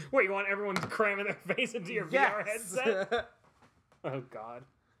 Wait, you want everyone cramming their face into your VR headset? Oh God.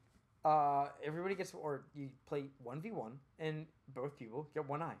 Everybody gets, or you play 1v1, and both people get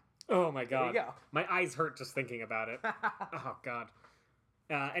one eye. Oh my There God. you go. My eyes hurt just thinking about it. Oh God.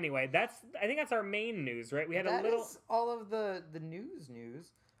 Anyway, I think that's our main news, right? We had That a little is all of the news.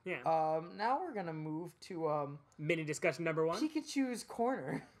 yeah Now we're gonna move to mini discussion number 1. Pikachu's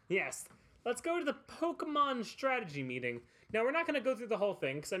corner. Yes. Let's go to the Pokemon strategy meeting. Now, we're not going to go through the whole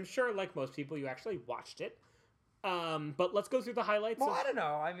thing, because I'm sure, like most people, you actually watched it. But let's go through the highlights. Well, I don't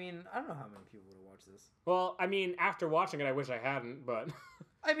know. I mean, I don't know how many people would have watched this. Well, I mean, after watching it, I wish I hadn't, but...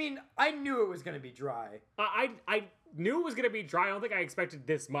 I mean, I knew it was gonna be dry. I knew it was going to be dry. I don't think I expected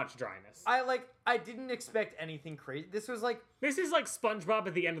this much dryness. I didn't expect anything crazy. This was like, This is like SpongeBob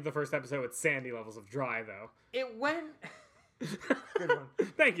at the end of the first episode with sandy levels of dry, though. it went. Good one.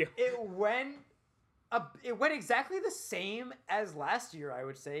 Thank you. It went exactly the same as last year, I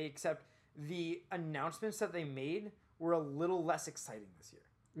would say, except the announcements that they made were a little less exciting this year.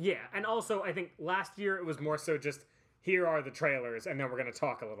 Yeah, and also, I think last year it was more so just, here are the trailers, and then we're going to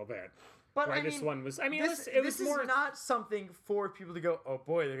talk a little bit. But Where I this mean, one was... I mean, this it was more... is not something for people to go, oh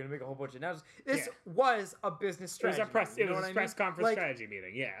boy, they're gonna make a whole bunch of announcements. This Yeah. was a business It was strategy. a press. you It know was what a I press mean? conference Like, strategy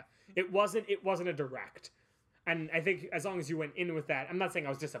meeting. Yeah, it wasn't a direct. And I think as long as you went in with that, I'm not saying I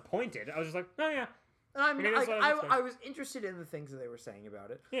was disappointed. I was just like, oh yeah, And I mean, I mean, that's what I was I was interested in the things that they were saying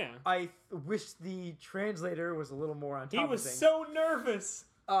about it. yeah. I wish the translator was a little more on top He of was things. so nervous.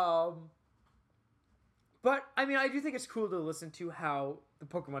 But I mean, I do think it's cool to listen to how the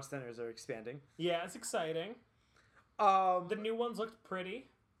Pokemon centers are expanding. Yeah, it's exciting. The The new ones looked pretty.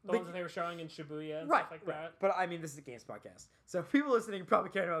 The Like- ones that they were showing in Shibuya and right, stuff like right. that. But I mean, this is a games podcast, so people listening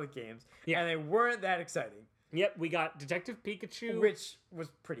probably care about the games, Yeah. and they weren't that exciting, Yep, we got Detective Pikachu. which was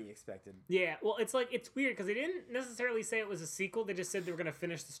pretty expected. Yeah, well, it's weird because they didn't necessarily say it was a sequel. They just said they were going to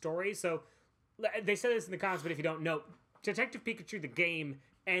finish the story. So they said this in the comments, but if you don't know, Detective Pikachu, the game,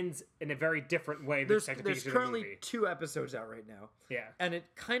 ends in a very different way than There's Detective Pikachu, currently the movie. 2 episodes out right now, Yeah, and it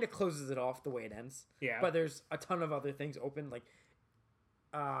kind of closes it off the way it ends. yeah. But there's a ton of other things open, like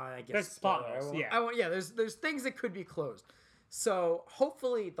I guess There's spoiler, spoilers, I won't- yeah. I won't, yeah. There's things that could be closed, so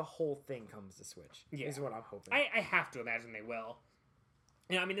hopefully the whole thing comes to Switch. Yeah. Is what I'm hoping. I have to imagine they will.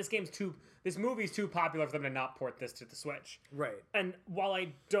 You know, I mean, this movie's too popular for them to not port this to the Switch. Right. And while I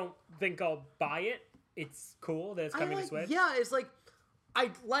don't think I'll buy it, it's cool that it's coming to Switch. Yeah, it's like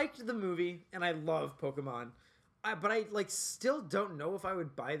I liked the movie and I love Pokemon, but I like still don't know if I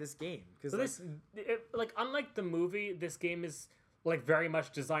would buy this game because unlike the movie, this game is like very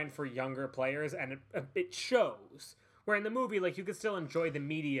much designed for younger players, and it shows. Where in the movie, like you could still enjoy the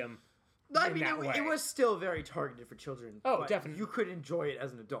medium. I mean, it was still very targeted for children. Oh, but definitely. You could enjoy it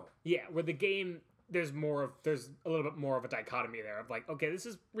as an adult. Yeah, where the game there's a little bit more of a dichotomy there of like, okay, this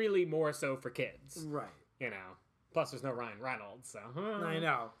is really more so for kids, Right. you know. Plus, there's no Ryan Reynolds, so I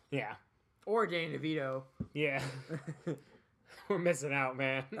know. yeah, Or Danny DeVito. yeah, we're missing out,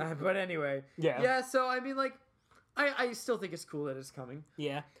 man. But anyway. Yeah. Yeah, so I mean, like, I still think it's cool that it's coming.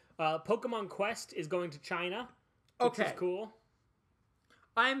 Yeah, Pokemon Quest is going to China, which is cool.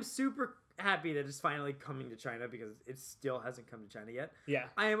 I'm super happy that it's finally coming to China because it still hasn't come to China yet. Yeah,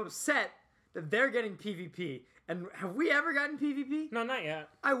 I am upset that they're getting PvP. And have we ever gotten PvP? no, not yet.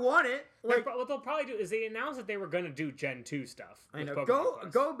 I want it. Like, what they'll probably do is they announced that they were going to do Gen 2 stuff. I know. with Pokemon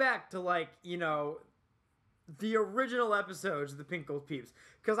Quest. Go back to like, you know, the original episodes of the Pink Gold Peeps,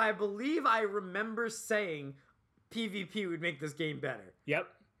 because I believe I remember saying PvP would make this game better. Yep,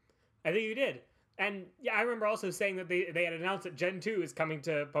 I think you did. And yeah, I remember also saying that they had announced that Gen 2 is coming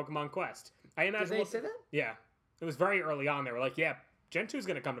to Pokemon Quest. I imagine Did they say that? Yeah. It was very early on. They were like, yeah, Gen 2 is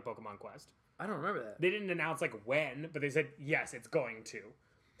going to come to Pokemon Quest. I don't remember that. They didn't announce like when, but they said, yes, it's going to.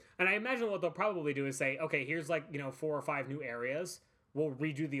 And I imagine what they'll probably do is say, okay, here's like, you know, 4 or 5 new areas. We'll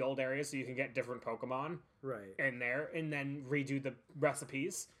redo the old areas so you can get different Pokemon Right. in there, and then redo the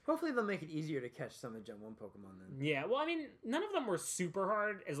recipes. Hopefully they'll make it easier to catch some of the Gen 1 Pokemon then. Yeah, well, I mean, none of them were super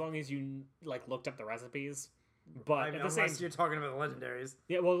hard as long as you, like, looked up the recipes. But I mean, at the unless same... you're talking about the legendaries.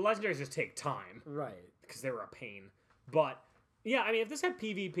 Yeah, well, the legendaries just take time. Right. Because they were a pain. But, yeah, I mean, if this had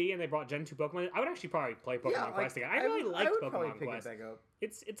PvP and they brought Gen 2 Pokemon, I would actually probably play Pokemon Quest again. I really liked Pokemon Quest. It back up.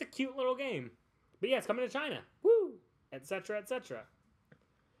 It's a cute little game. But yeah, it's coming to China. Woo! Etc., etc.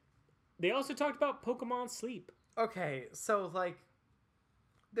 They also talked about Pokemon Sleep. Okay, so, like,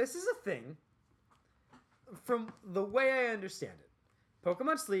 this is a thing. From the way I understand it,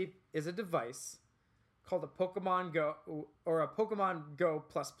 Pokemon Sleep is a device called a Pokemon Go, or a Pokemon Go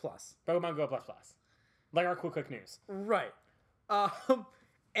Plus Plus. Pokemon Go Plus Plus. Like our Quick News. Right.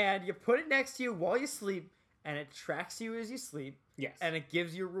 And you put it next to you while you sleep, and it tracks you as you sleep. Yes. And it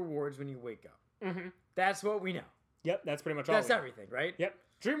gives you rewards when you wake up. Mm-hmm. That's what we know. Yep, that's pretty much all. That's everything, right? Yep.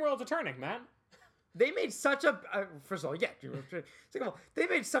 Dream Worlds are turning, man. They made such a first of all, yeah. Second of all, they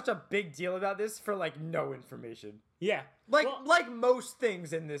made such a big deal about this for like no information. Yeah. Like most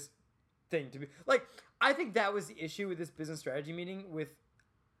things in this thing to be like. I think that was the issue with this business strategy meeting with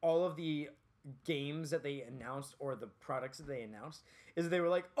all of the games that they announced or the products that they announced is they were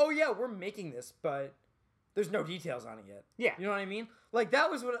like, oh yeah, we're making this, but there's no details on it yet. Yeah. You know what I mean? Like that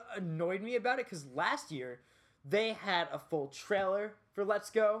was what annoyed me about it because last year they had a full trailer for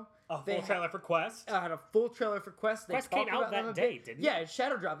Let's Go. A full trailer for Quest. Had a full trailer for Quest. They Quest came out that day, didn't it? Yeah, it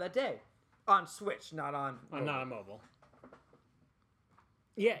shadow dropped that day on Switch, not on mobile. Not on mobile.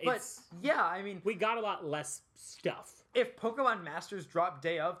 Yeah, but yeah, I mean, we got a lot less stuff. If Pokemon Masters dropped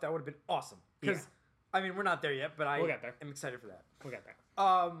day of, that would have been awesome. Because I mean, we're not there yet, but we'll get there. I'm excited for that. We'll get there.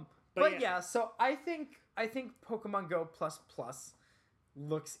 But yeah, so I think Pokemon Go Plus Plus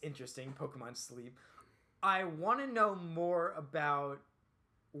looks interesting. Pokemon Sleep. I want to know more about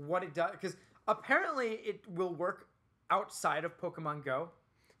what it does because apparently it will work outside of Pokemon Go.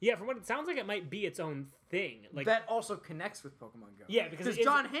 Yeah, from what it sounds like, it might be its own thing. Like that also connects with Pokemon Go. Yeah, because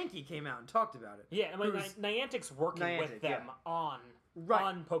John Hankey came out and talked about it. Yeah, I mean, Niantic's working with them on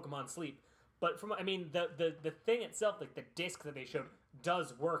Pokemon Sleep. But from the thing itself, like the disc that they showed,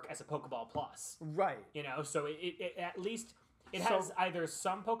 does work as a Pokeball Plus. Right. You know, so it at least it has either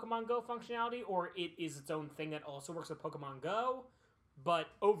some Pokemon Go functionality or it is its own thing that also works with Pokemon Go. But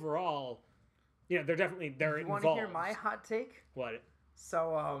overall, you know, they're involved. Want to hear my hot take? What?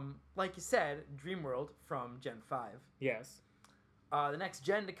 So, like you said, Dream World from Gen 5. Yes. The next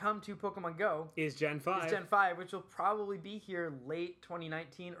gen to come to Pokemon Go is Gen 5. Is Gen 5, which will probably be here late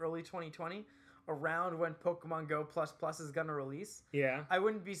 2019, early 2020, around when Pokemon Go Plus Plus is going to release. Yeah. I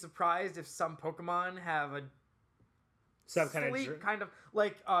wouldn't be surprised if some Pokemon have a kind of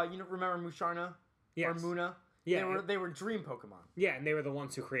like remember Musharna or Muna? Yeah, they were dream Pokemon. Yeah, and they were the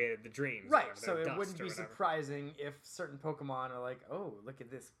ones who created the dreams. Right, so it wouldn't be surprising if certain Pokemon are like, oh, look at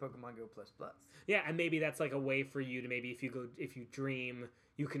this Pokemon Go Plus Plus. Yeah, and maybe that's like a way for you to maybe if you dream,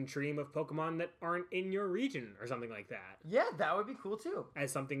 you can dream of Pokemon that aren't in your region or something like that. Yeah, that would be cool too.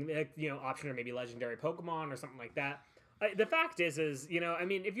 As something like, option or maybe legendary Pokemon or something like that. The fact is, you know, I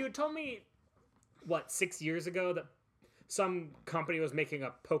mean, if you had told me, 6 years ago that some company was making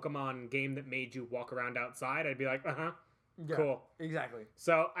a Pokemon game that made you walk around outside, I'd be like, Yeah, cool. Exactly.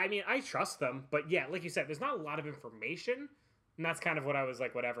 So, I mean, I trust them, but yeah, like you said, there's not a lot of information, and that's kind of what I was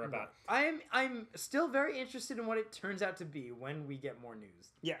like, whatever about. I'm still very interested in what it turns out to be when we get more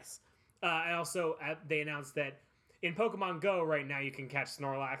news. Yes. And also, they announced that in Pokemon Go right now, you can catch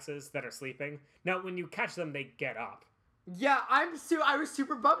Snorlaxes that are sleeping. Now, when you catch them, they get up. Yeah, I was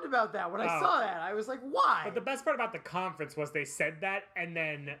super bummed about that when I saw that. I was like, why? But the best part about the conference was they said that, and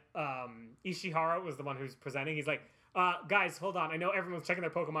then Ishihara was the one who's presenting. He's like, guys, hold on. I know everyone's checking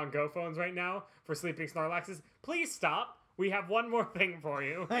their Pokemon Go phones right now for sleeping Snorlaxes. Please stop. We have one more thing for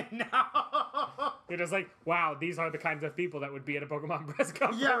you. I know. You're just like, wow, these are the kinds of people that would be at a Pokemon press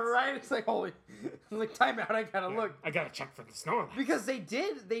conference. Yeah, right? It's like, holy... like, time out, I gotta look. I gotta check for the Snorlax. Because they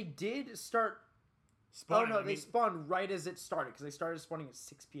did start... Spawn, oh, no, they spawned right as it started, because they started spawning at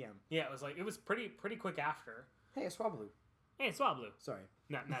 6 p.m. Yeah, it was pretty quick after. Hey, a Swablu. Hey, Swablu. Sorry.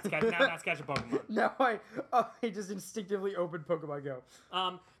 Now that's catching Pokemon. Now I just instinctively opened Pokemon Go.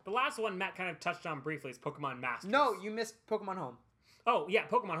 The last one Matt kind of touched on briefly is Pokemon Masters. No, you missed Pokemon Home. Oh, yeah,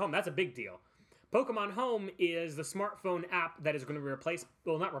 Pokemon Home. That's a big deal. Pokemon Home is the smartphone app that is going to replace,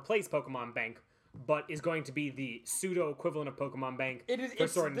 well, not replace Pokemon Bank, but is going to be the pseudo equivalent of Pokemon Bank for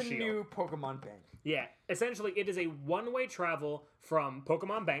Sword and the Shield. new Pokemon Bank. Yeah, essentially it is a one-way travel from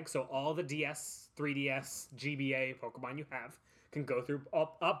Pokemon Bank, so all the DS, 3DS, GBA Pokemon you have can go through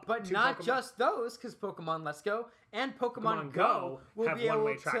up But to not Pokemon. just those, because Pokemon Let's Go and Pokemon Go will have be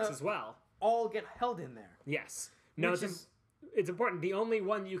one-way able tracks to as well. all get held in there. Yes. No, Which it's important. The only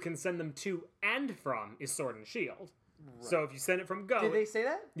one you can send them to and from is Sword and Shield. Right. So if you send it from Go... Did they say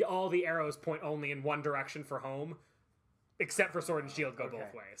that? All the arrows point only in one direction for home, except for Sword and Shield go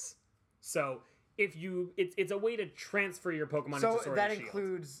both ways. So if you... It's a way to transfer your Pokemon into Sword and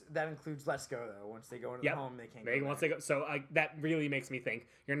Shield. That includes Let's Go, though. Once they go into the home, they can't go once there. they go. So that really makes me think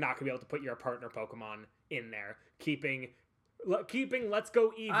you're not going to be able to put your partner Pokemon in there, keeping Let's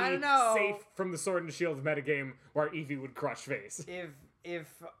Go Eevee safe from the Sword and Shield metagame where Eevee would crush face.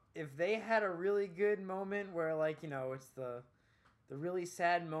 If they had a really good moment where, like, you know, it's the really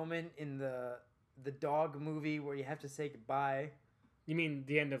sad moment in the dog movie where you have to say goodbye. You mean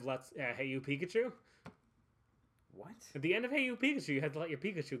the end of Hey You Pikachu? What? At the end of Hey You Pikachu, you had to let your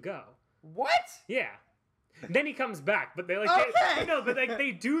Pikachu go. What? Yeah. Then he comes back, but they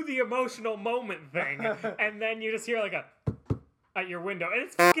they do the emotional moment thing, and then you just hear like a at your window, and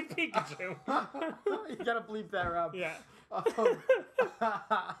it's fucking Pikachu. You gotta bleep that, Rob. Yeah.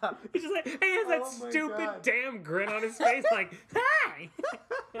 He's just like, he has that stupid damn grin on his face, like, hi.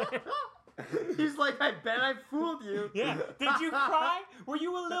 He's like, I bet I fooled you. Yeah. Did you cry? Were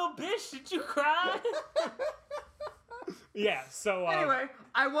you a little bitch? Did you cry? Yeah. So anyway,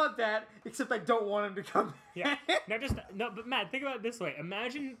 I want that, except I don't want him to come. Yeah. But Matt, think about it this way.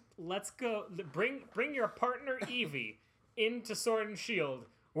 Imagine, let's go. Bring your partner Eevee into Sword and Shield,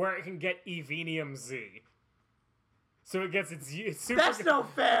 where it can get Eevenium Z. So it gets its super. That's no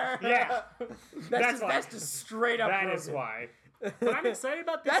fair. Yeah. That's just straight up. That is why. But I'm excited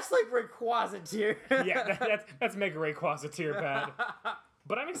about this. That's like Rayquaza tier. Yeah, that's Mega Rayquaza tier bad.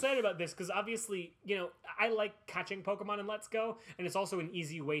 But I'm excited about this because obviously, you know, I like catching Pokemon in Let's Go, and it's also an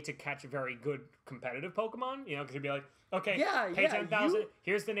easy way to catch very good competitive Pokemon. You know, because you'd be like, okay, pay 10,000.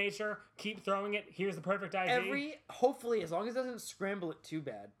 Here's the nature. Keep throwing it. Here's the perfect IV. Hopefully, as long as it doesn't scramble it too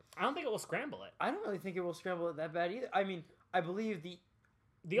bad. I don't think it will scramble it. I don't really think it will scramble it that bad either. I mean, I believe the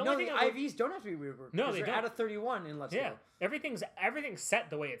IVs don't have to be reworked. No, they don't. Out of 31 in Let's Go. Everything's set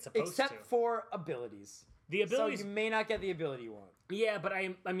the way it's supposed to. Except for abilities. The abilities. So you may not get the ability you want. Yeah, but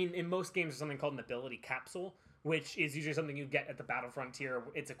I mean, in most games, there's something called an ability capsule, which is usually something you get at the Battle Frontier.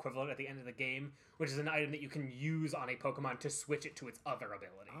 It's equivalent at the end of the game, which is an item that you can use on a Pokemon to switch it to its other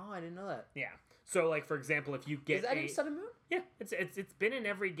ability. Oh, I didn't know that. Yeah. So, like, for example, if you get Is that in Sun and Moon? Yeah, it's been in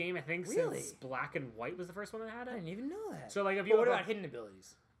every game, I think, Really? since Black and White was the first one that had it. I didn't even know that. So, like, if you But what about hidden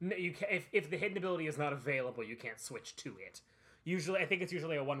abilities? No, you can, if the hidden ability is not available, you can't switch to it. Usually, I think it's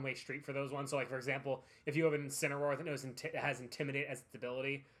usually a one-way street for those ones. So, like, for example, if you have an Incineroar that has Intimidate as its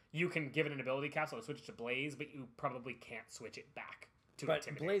ability, you can give it an ability capsule and switch it to Blaze, but you probably can't switch it back to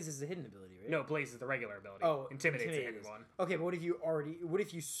Intimidate. But Blaze is the hidden ability, right? No, Blaze is the regular ability. Oh, Intimidate's the hidden one. Okay, but what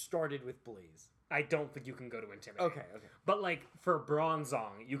if you started with Blaze? I don't think you can go to Intimidate. Okay. But, like, for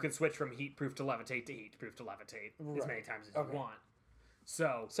Bronzong, you can switch from Heat-Proof to Levitate to Heat-Proof to Levitate as many times as you want.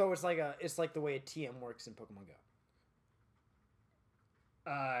 So it's like the way a TM works in Pokemon Go.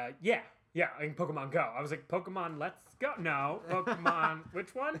 Yeah. Yeah, in Pokemon Go. I was like, Pokemon Let's Go? No. Pokemon,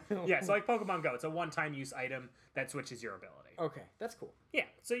 which one? Yeah, so like Pokemon Go. It's a one-time use item that switches your ability. Okay, that's cool. Yeah,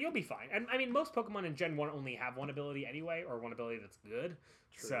 so you'll be fine. And I mean, most Pokemon in Gen 1 only have one ability anyway, or one ability that's good.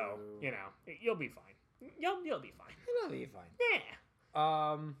 True. So, you'll be fine. You'll be fine. It'll be fine.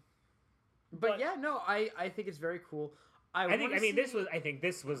 Yeah. But yeah, no, I think it's very cool. I think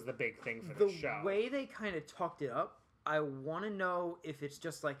this was the big thing for the show. The way they kind of talked it up, I want to know if it's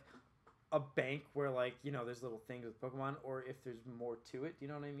just like a bank where like, there's little things with Pokemon, or if there's more to it. You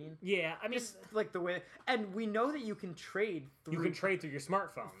know what I mean? Yeah, I mean, just like the way, and we know that you can trade through. You can trade through your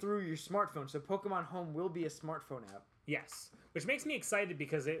smartphone. Through your smartphone, so Pokemon Home will be a smartphone app. Yes, which makes me excited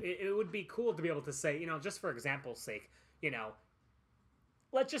because it would be cool to be able to say, just for example's sake,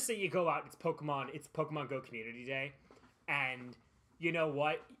 let's just say you go out, it's Pokemon Go Community Day, and you know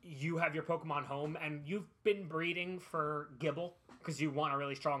what? You have your Pokemon Home, and you've been breeding for Gibble because you want a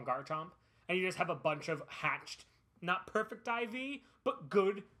really strong Garchomp, and you just have a bunch of hatched, not perfect IV, but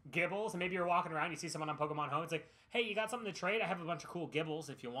good Gibbles, and maybe you're walking around, you see someone on Pokemon Home, it's like, hey, you got something to trade? I have a bunch of cool Gibbles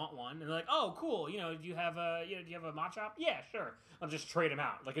if you want one. And they're like, oh, cool. Do you have a Machop? Yeah, sure. I'll just trade them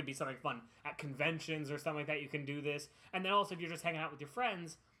out. Like, it'd be something fun at conventions or something like that. You can do this. And then also, if you're just hanging out with your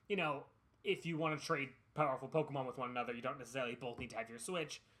friends, if you want to trade powerful Pokemon with one another, you don't necessarily both need to have your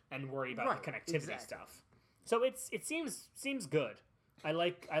Switch and worry about the connectivity stuff. So it seems good. I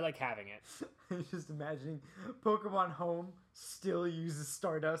like having it. I'm just imagining Pokemon Home still uses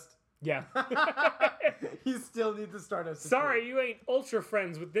Stardust. Yeah. You still need the Stardust. Sorry, you ain't ultra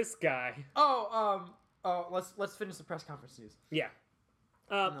friends with this guy. Let's finish the press conference news. Yeah.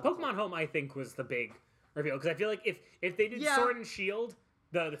 Pokemon Home, I think, was the big reveal. Because I feel like if they did Sword and Shield,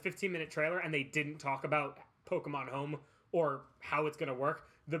 the 15-minute trailer, and they didn't talk about Pokemon Home or how it's going to work,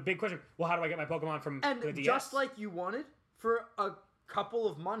 the big question, well, how do I get my Pokemon from the DS? Just like you wanted, for a couple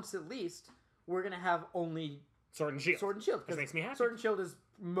of months at least, we're going to have only Sword and Shield. Which makes me happy. Sword and Shield is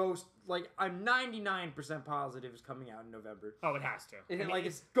I'm 99% positive is coming out in November. Oh, it has to.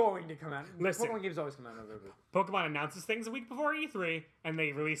 It's going to come out. Listen, Pokemon games always come out in November. Pokemon announces things a week before E3, and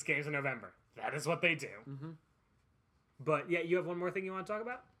they release games in November. That is what they do. Mm-hmm. But yeah, you have one more thing you want to talk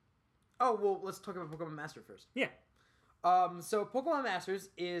about? Oh, well, let's talk about Pokemon Master first. Yeah. So Pokemon Masters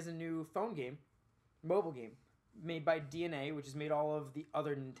is a new phone game, mobile game, made by DNA, which has made all of the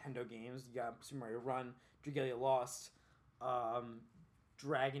other Nintendo games. You got Super Mario Run, Dragalia Lost,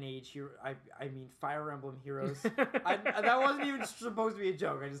 Dragon Age Hero. I mean Fire Emblem Heroes. That wasn't even supposed to be a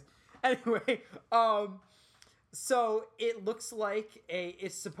joke. Anyway. So it looks like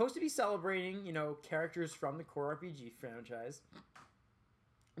it's supposed to be celebrating, characters from the core RPG franchise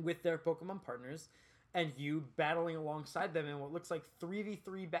with their Pokemon partners, and you battling alongside them in what looks like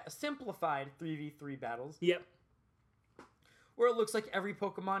 3v3 simplified 3v3 battles. Yep. Where it looks like every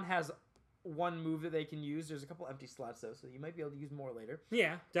Pokemon has one move that they can use. There's a couple empty slots though, so you might be able to use more later.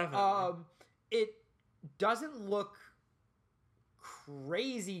 Yeah, definitely. It doesn't look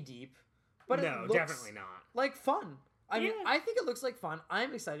crazy deep, but it looks definitely not. Like fun. I mean, I think it looks like fun.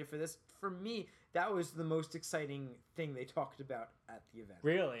 I'm excited for this. For me, that was the most exciting thing they talked about at the event.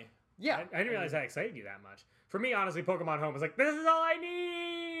 Really? Yeah. I didn't realize that excited you that much. For me, honestly, Pokemon Home was like, this is all I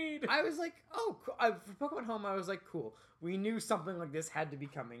need! I was like, oh, cool. For Pokemon Home, I was like, cool. We knew something like this had to be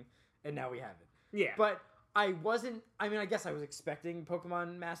coming, and now we have it. Yeah. But I guess I was expecting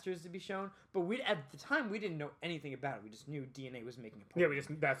Pokemon Masters to be shown, but at the time, we didn't know anything about it. We just knew DNA was making a Pokemon.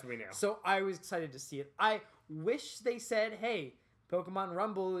 Yeah, that's what we knew. So I was excited to see it. I wish they said, hey, Pokemon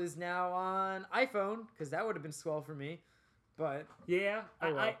Rumble is now on iPhone, because that would have been swell for me. But yeah,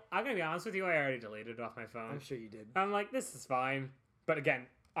 I'm gonna be honest with you. I already deleted it off my phone. I'm sure you did. I'm like, this is fine, but again,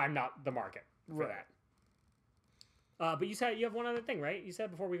 I'm not the market for that. But you said you have one other thing, right? You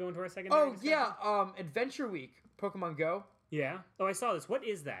said before we go into our second. Oh yeah, Adventure Week, Pokemon Go. Yeah. Oh, I saw this. What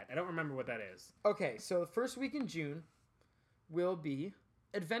is that? I don't remember what that is. Okay, so the first week in June will be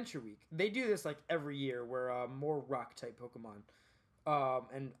Adventure Week. They do this like every year, where more Rock type Pokemon,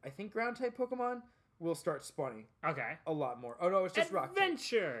 and I think Ground type Pokemon will start spawning. Okay. A lot more. Oh no, it's just Rock type.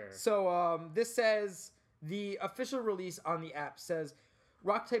 Adventure. So this says the official release on the app says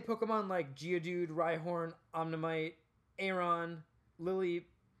Rock type Pokemon like Geodude, Rhyhorn, Omnimite, Aeron, Lily,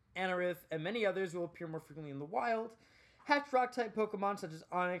 Anorith, and many others will appear more frequently in the wild. Hatch Rock type Pokemon such as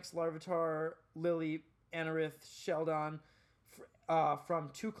Onix, Larvitar, Lily, Anorith, Sheldon from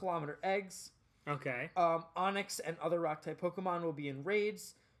 2-kilometer eggs. Okay. Onix and other Rock type Pokemon will be in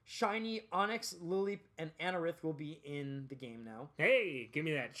raids. Shiny Onix, Lily, and Anorith will be in the game now. Hey, give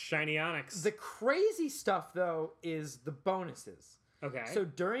me that shiny Onix. The crazy stuff, though, is the bonuses. Okay. So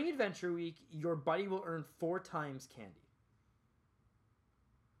during Adventure Week, your buddy will earn 4 times candy.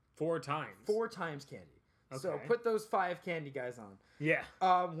 4 times. 4 times candy. So Okay. put those 5 candy guys on. Yeah.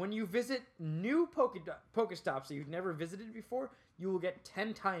 When you visit new Pokestops that you've never visited before, you will get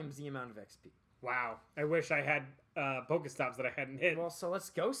 10 times the amount of XP. Wow. I wish I had Pokestops that I hadn't hit. Well, so let's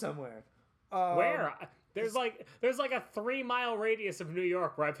go somewhere. Where? There's like a 3-mile radius of New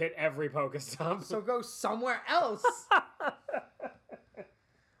York where I've hit every Pokestop. So go somewhere else.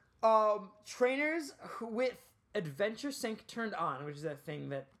 Trainers with Adventure Sync turned on, which is that thing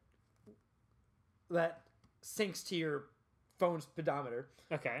that syncs to your phone's pedometer.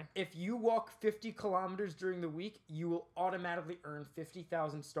 Okay. If you walk 50 kilometers during the week, you will automatically earn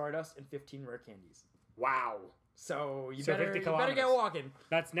 50,000 Stardust and 15 rare candies. Wow. So you So better 50 get kilometers. walking.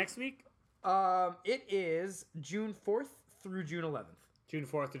 That's next week? It is June 4th through June 11th. June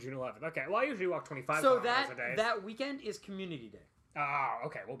 4th to June 11th. Okay. Well, I usually walk 25 So kilometers a day. that weekend is Community Day. Oh,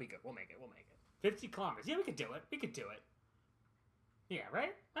 okay. We'll be good. We'll make it. 50 kilometers. Yeah, we could do it. Yeah,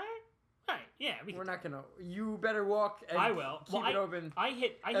 right? Right. Yeah, We're not gonna. You better walk. And I will. Keep it open I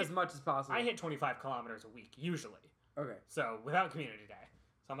hit as much as possible. I hit 25 kilometers a week, usually. Okay. So, without Community Day.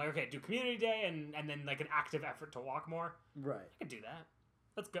 So I'm like, okay, do Community Day and then like an active effort to walk more. Right. I could do that.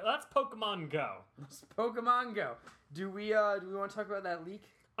 Let's go. Let's Pokemon Go. Let's Pokemon Go. Do we want to talk about that leak?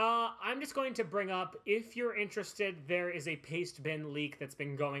 I'm just going to bring up, if you're interested, there is a paste bin leak that's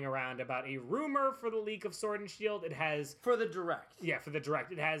been going around about a rumor for the leak of Sword and Shield. It has... For the Direct. Yeah, for the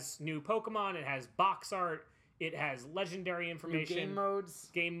Direct. It has new Pokemon, it has box art, it has legendary information. New game modes.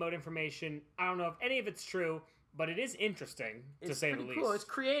 Game mode information. I don't know if any of it's true, but it is interesting, to say the least. It's pretty cool. It's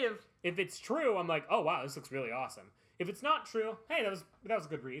creative. If it's true, I'm like, oh wow, this looks really awesome. If it's not true, hey, that was a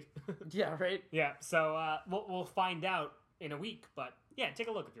good read. Yeah, right? Yeah, so we'll find out in a week, but yeah, take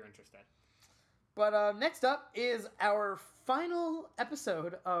a look if you're interested. But next up is our final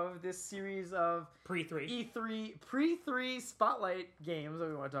episode of this series of Pre-3 pre-3 spotlight games that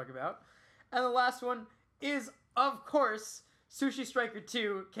we want to talk about. And the last one is, of course, Sushi Striker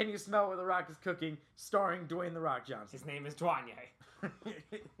 2, Can You Smell What the Rock is Cooking, starring Dwayne The Rock Johnson. His name is Douanier.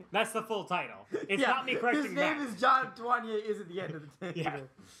 That's the full title. It's not me correcting his that. name is John Douanier is at the end of the title. Yeah,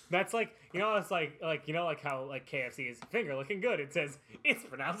 that's like, you know, it's like how like KFC is finger looking good. It says it's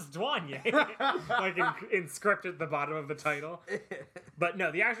pronounced Douanier, like in script at the bottom of the title. But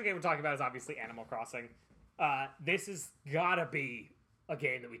no, the actual game we're talking about is obviously Animal Crossing. This has gotta be a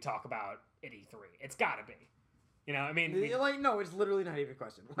game that we talk about at E3. It's gotta be. You know, I mean, no, it's literally not even a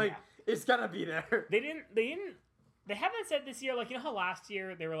question. Like, it's gonna be there. They haven't said this year, like, you know how last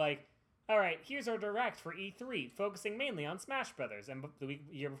year they were like, all right, here's our Direct for E3, focusing mainly on Smash Brothers. And the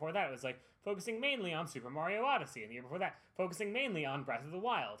year before that, it was like, focusing mainly on Super Mario Odyssey. And the year before that, focusing mainly on Breath of the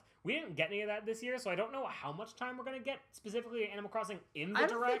Wild. We didn't get any of that this year, so I don't know how much time we're going to get specifically Animal Crossing in the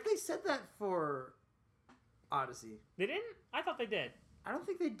Direct. I don't think they said that for Odyssey. They didn't? I thought they did. I don't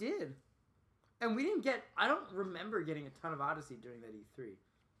think they did. And we didn't get... I don't remember getting a ton of Odyssey during that E3.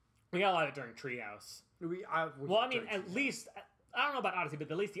 We got a lot of it during Treehouse. At least... I don't know about Odyssey,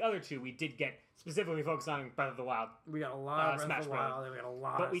 but at least the other two we did get specifically focused on Breath of the Wild. We got a lot of Smash Breath of the Wild, and we got a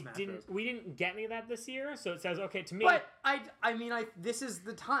lot but of Smash Bros. we didn't get any of that this year, so it says, okay, to me... But, this is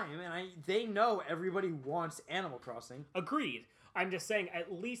the time, and they know everybody wants Animal Crossing. Agreed. I'm just saying,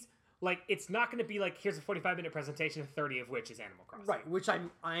 at least... Like, it's not going to be like, here's a 45-minute presentation, 30 of which is Animal Crossing. Right, which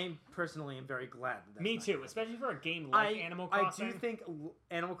I personally am very glad. Me too, especially for a game like Animal Crossing. I do think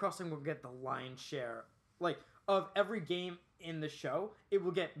Animal Crossing will get the lion's share. Like, of every game in the show, it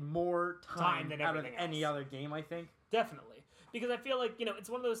will get more time than out of everything any else. other game, I think. Definitely. Because I feel like, you know, it's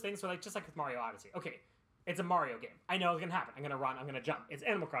one of those things where, like, just like with Mario Odyssey. Okay, it's a Mario game. I know it's going to happen. I'm going to run. I'm going to jump. It's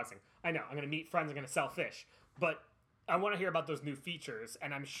Animal Crossing. I know. I'm going to meet friends. I'm going to sell fish. But I want to hear about those new features,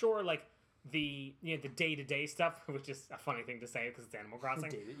 and I'm sure, like, the day-to-day stuff, which is a funny thing to say because it's Animal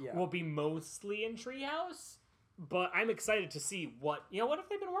Crossing, will be mostly in Treehouse. But I'm excited to see what if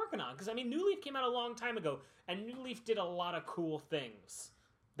they've been working on. Because, I mean, New Leaf came out a long time ago, and New Leaf did a lot of cool things.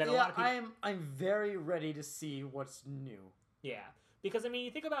 That a lot of people... I'm very ready to see what's new. Yeah. Because, I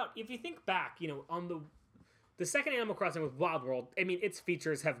mean, if you think back, you know, on the second Animal Crossing with Wild World, I mean, its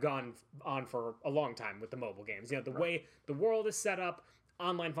features have gone on for a long time with the mobile games. You know, the way the world is set up,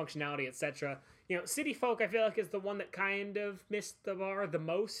 online functionality, etc. You know, City Folk, I feel like, is the one that kind of missed the bar the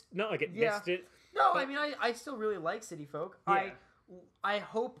most. Not like it missed it. No, I mean, I still really like City Folk. Yeah. I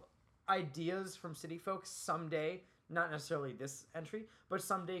hope ideas from City Folk someday, not necessarily this entry, but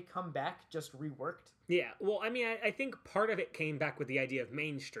someday come back just reworked. Yeah, well, I mean, I think part of it came back with the idea of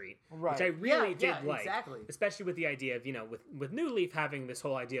Main Street, right. which I really did like. Exactly. Especially with the idea of, you know, with New Leaf having this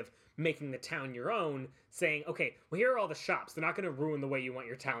whole idea of making the town your own, saying, okay, well, here are all the shops. They're not going to ruin the way you want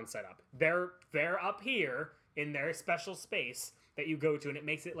your town set up. They're up here in their special space. that you go to, and it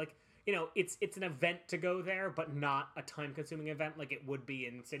makes it like, you know, it's an event to go there, but not a time-consuming event like it would be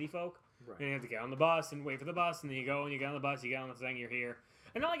in City Folk. Right. And you have to get on the bus and wait for the bus, and then you go and you get on the bus, you get on the thing, you're here.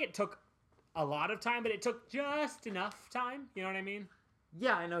 And not like it took a lot of time, but it took just enough time. You know what I mean?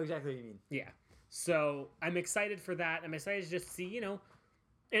 Yeah, I know exactly what you mean. Yeah. So I'm excited for that. I'm excited to just see, you know,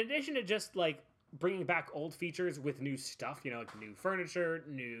 in addition to just like bringing back old features with new stuff, you know, like new furniture,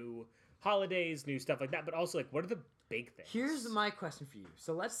 new holidays, new stuff like that, but also like what are the big things? Here's my question for you.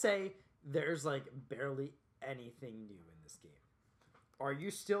 So let's say there's like barely anything new in this game. Are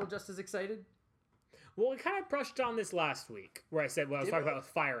you still just as excited? Well, we kind of brushed on this last week where I said what I was talking about with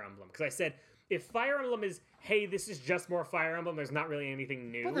Fire Emblem. Because I said, if Fire Emblem is, hey, this is just more Fire Emblem, there's not really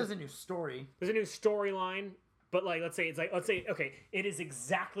anything new. But there's a new story. There's a new storyline. But, like, let's say, okay, it is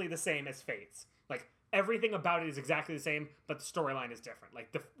exactly the same as Fates. Like, everything about it is exactly the same, but the storyline is different.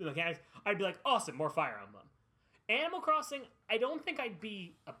 Like, the mechanics, I'd be like, awesome, more Fire Emblem. Animal Crossing, I don't think I'd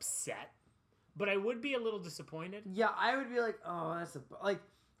be upset, but I would be a little disappointed. Yeah, I would be like, oh, that's like,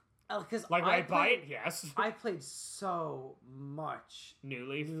 because like when I buy it, yes. I played so much New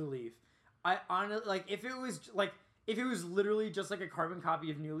Leaf. I honestly like if it was literally just like a carbon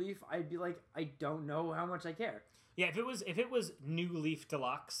copy of New Leaf, I'd be like, I don't know how much I care. Yeah, if it was New Leaf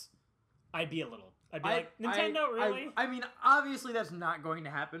Deluxe, I'd be like, Nintendo, really? I mean, obviously that's not going to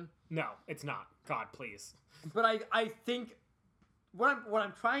happen. No, it's not. God, please. But I think what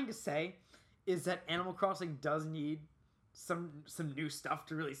I'm trying to say is that Animal Crossing does need some new stuff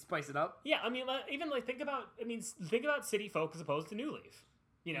to really spice it up. Yeah, I mean, even like think about City Folk as opposed to New Leaf.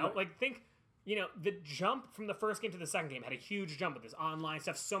 You know, Right. like think, you know, the jump from the first game to the second game had a huge jump with this online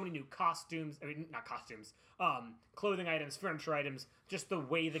stuff. So many new costumes. I mean, not costumes. Clothing items, furniture items. Just the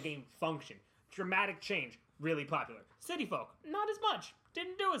way the game functioned. Dramatic change. Really popular. City Folk, not as much.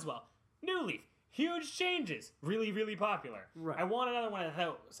 Didn't do as well. New Leaf, huge changes. Really, really popular. Right. I want another one of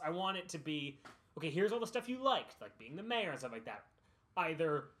those. I want it to be, okay, here's all the stuff you liked, like being the mayor and stuff like that.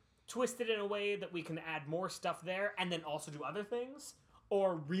 Either twist it in a way that we can add more stuff there and then also do other things,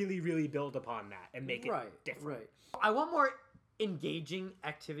 or really, really build upon that and make it different. Right. I want more engaging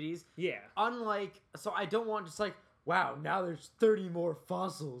activities. Yeah. Unlike, so I don't want just like, wow, now there's 30 more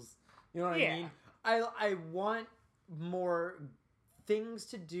fossils. You know what I mean? I want more things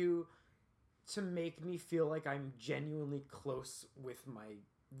to do to make me feel like I'm genuinely close with my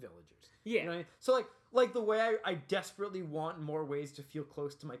villagers. Yeah. You know what I mean? So like the way I desperately want more ways to feel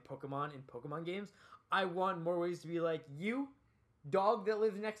close to my Pokemon in Pokemon games, I want more ways to be like, you, dog that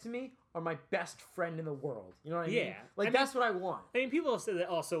lives next to me, are my best friend in the world. You know what I mean? Like, that's what I want. I mean, people have said that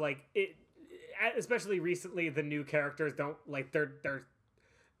also, like, it, especially recently, the new characters don't, like,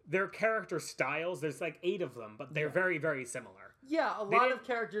 their character styles, there's like 8 of them, but they're very, very similar. Yeah, a lot of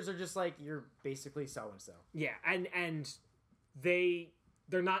characters are just like, you're basically so-and-so. Yeah, and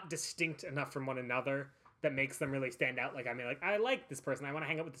they're not distinct enough from one another that makes them really stand out. Like, I mean, like, I like this person, I want to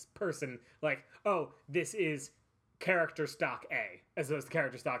hang out with this person. Like, oh, this is character stock A, as opposed to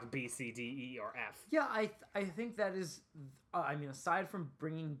character stock B, C, D, E, or F. Yeah, I think that is, I mean, aside from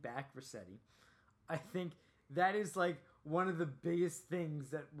bringing back Rossetti, I think that is, like, one of the biggest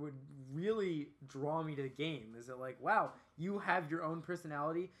things that would really draw me to the game is that, like, wow, you have your own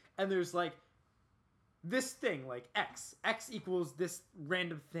personality, and there's, like, this thing, like X equals this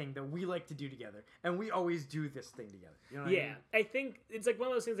random thing that we like to do together, and we always do this thing together. You know what I mean? I think it's like one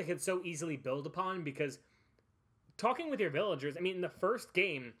of those things that could so easily build upon, because talking with your villagers, I mean, in the first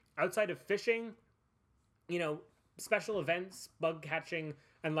game, outside of fishing, you know, special events, bug catching,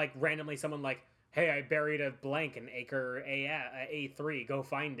 and like randomly someone like, hey, I buried a blank in acre A3, go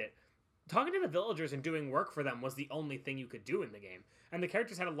find it. Talking to the villagers and doing work for them was the only thing you could do in the game. And the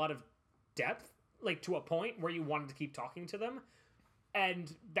characters had a lot of depth, like to a point where you wanted to keep talking to them.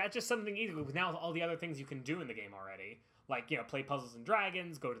 And that's just something easy with now all the other things you can do in the game already. Like, you know, play Puzzles and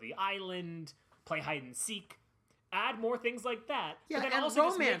Dragons, go to the island, play hide and seek. Add more things like that. Yeah, and also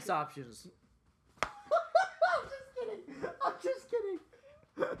romance options. I'm just kidding.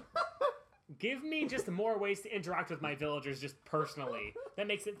 Give me just more ways to interact with my villagers just personally. That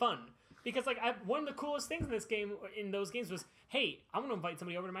makes it fun. Because, like, one of the coolest things in those games was, hey, I'm going to invite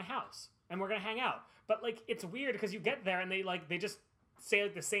somebody over to my house, and we're going to hang out. But, like, it's weird because you get there, and they just say,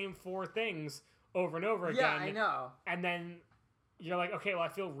 like, the same 4 things over and over again. Yeah, I know. And then you're like, okay, well, I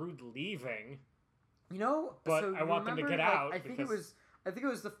feel rude leaving. You know, but so I want them to get out. I think it was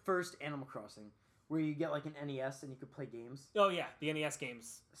the first Animal Crossing where you get like an NES and you could play games. Oh yeah, the NES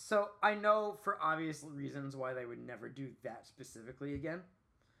games. So I know for obvious reasons why they would never do that specifically again.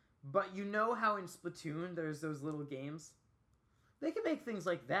 But you know how in Splatoon there's those little games They can make things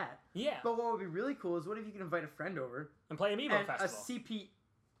like that. Yeah. But what would be really cool is what if you can invite a friend over And play Amiibo and Festival. a CP.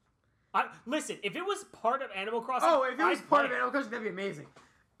 Listen, if it was part of Animal Crossing, Oh, if it was I'd part play of it. Animal Crossing, that'd be amazing.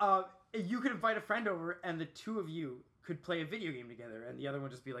 You could invite a friend over, and the two of you could play a video game together, and the other one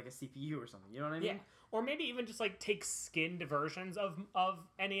just be like a CPU or something. You know what I mean? Yeah, or maybe even just like take skinned versions of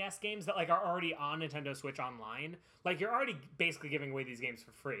NES games that like are already on Nintendo Switch Online. Like you're already basically giving away these games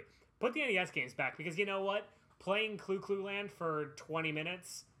for free. Put the NES games back because you know what? Playing Clue Land for 20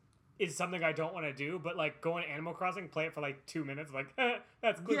 minutes is something I don't want to do. But like going to Animal Crossing, play it for like 2 minutes, like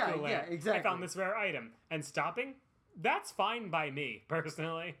that's Clue Land. Yeah, exactly. I found this rare item and stopping. That's fine by me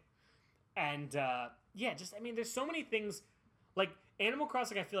personally. And yeah, just I mean, there's so many things. Like Animal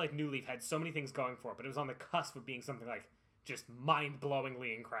Crossing, I feel like New Leaf had so many things going for it, but it was on the cusp of being something like just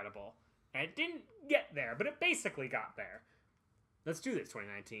mind-blowingly incredible. And it didn't get there, but it basically got there. Let's do this,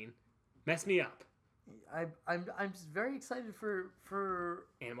 2019. Mess me up. I'm just very excited for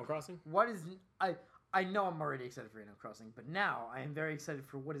Animal Crossing? what is I know I'm already excited for Animal Crossing, but now I am very excited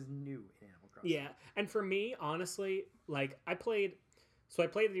for what is new in Animal Crossing. Yeah, and for me, honestly, like I played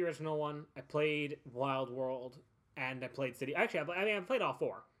the original one, I played Wild World, and I played City. Actually, I played all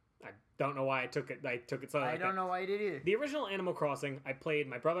four. I don't know why I took it so I like don't that. know why you did either. The original Animal Crossing, I played.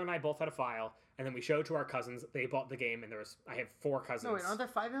 My brother and I both had a file, and then we showed to our cousins. They bought the game, and I have 4 cousins. No, wait, aren't there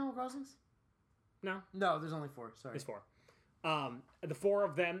 5 Animal Crossings? No, No, there's only 4. Sorry. there's 4. The 4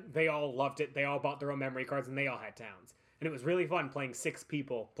 of them, they all loved it. They all bought their own memory cards, and they all had towns. And it was really fun playing 6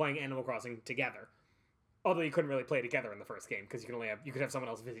 people playing Animal Crossing together. Although you couldn't really play together in the first game because you could have someone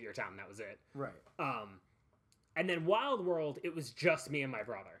else visit your town, and that was it. Right. And then Wild World, it was just me and my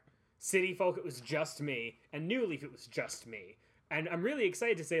brother. City Folk, it was just me. And New Leaf, it was just me. And I'm really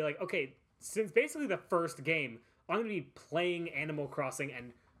excited to say, like, okay, since basically the first game, I'm going to be playing Animal Crossing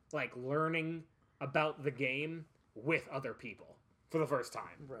and, like, learning about the game with other people for the first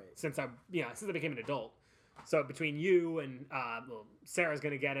time. Right. Since I became an adult. So between you and, Sarah's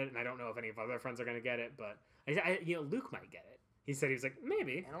going to get it, and I don't know if any of our other friends are going to get it, but, Luke might get it. He said, he was like,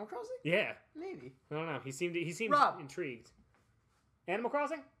 maybe. Animal Crossing? Yeah. Maybe. I don't know. He seemed Rob. intrigued. Animal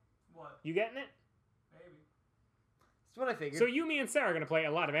Crossing? What? You getting it? Maybe. That's what I figured. So you, me, and Sarah are gonna play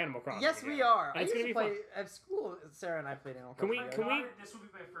a lot of Animal Crossing. yes, together. we are. And I it's used gonna to be play fun. at school. Sarah and I played Animal Can we- Crossing. can we- This will be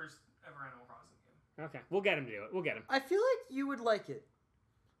my first ever Animal Crossing game. Okay, we'll get him to do it. We'll get him. I feel like you would like it.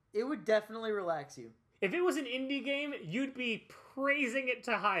 It would definitely relax you. If it was an indie game, you'd be praising it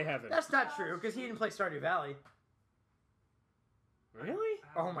to high heaven. That's not true because he didn't play Stardew Valley. Really?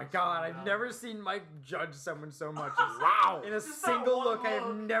 Oh my god, I've never seen Mike judge someone so much. Wow. In a Just that single one look, I have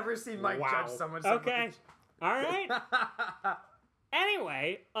look. never seen Mike Wow. judge someone so Okay. All right. much.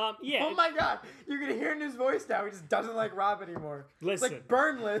 Anyway, yeah. Oh my god, you're gonna hear in his voice now. He just doesn't like Rob anymore. It's Listen. like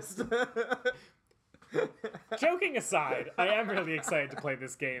burn list. Joking aside, I am really excited to play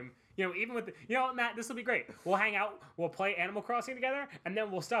this game. Even with what, Matt, this will be great. We'll hang out, we'll play Animal Crossing together, and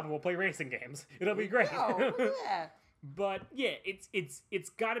then we'll stop and we'll play racing games. It'll be great. Oh, look at that. But yeah, it's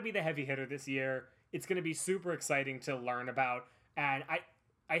got to be the heavy hitter this year. It's going to be super exciting to learn about, and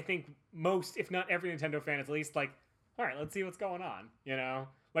I think most, if not every Nintendo fan is at least like, all right, let's see what's going on.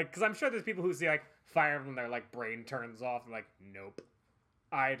 Because I'm sure there's people who see like Fire Emblem, their like brain turns off and like, nope,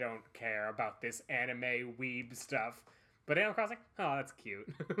 I don't care about this anime weeb stuff. But Animal Crossing, oh, that's cute.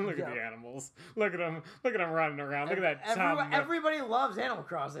 Look at the Yeah. animals. Look at them running around. Look at that tongue. Everybody loves Animal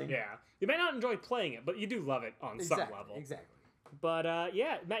Crossing. Yeah, you may not enjoy playing it, but you do love it on Exactly, some level. Exactly. But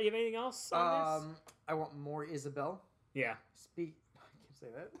yeah, Matt, you have anything else on this? I want more Isabel. Yeah. Speak. I can't say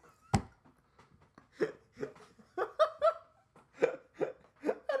that. I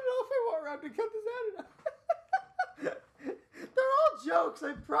don't know if I want Rob to cut this out. They're all jokes.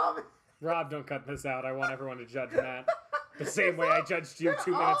 I promise. Rob, don't cut this out. I want everyone to judge Matt the same way I judged you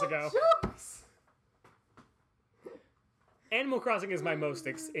 2 They're minutes all ago. Jokes. Animal Crossing is my most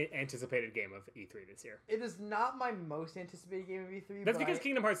anticipated game of E3 this year. It is not my most anticipated game of E3. That's but because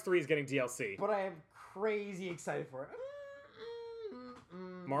Kingdom Hearts 3 is getting DLC. But I am crazy excited for it.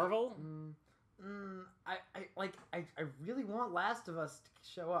 Marvel? I really want Last of Us to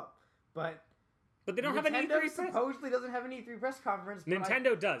show up, but But they don't have an Nintendo E3 press. supposedly doesn't have an E3 press conference. But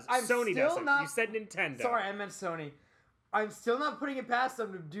Nintendo does. I'm Sony still doesn't. not- You said Nintendo. Sorry, I meant Sony. I'm still not putting it past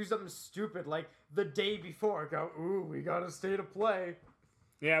them to do something stupid like the day before. Go, ooh, we got a state of play.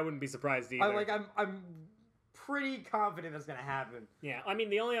 Yeah, I wouldn't be surprised either. I'm pretty confident that's gonna happen. Yeah, I mean,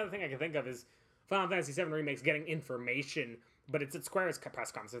 the only other thing I can think of is Final Fantasy VII Remake's getting information, but it's at Square's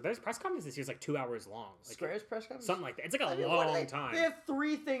press conference. So their press conference this year is like 2 hours long. Like, Square's press conference. something like that. It's like I a mean, what do long they, time. They have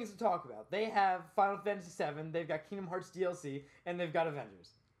 3 things to talk about. They have Final Fantasy VII, they've got Kingdom Hearts DLC, and they've got Avengers.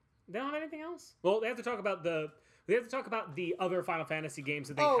 They don't have anything else? Well, they have to talk about the We have to talk about the other Final Fantasy games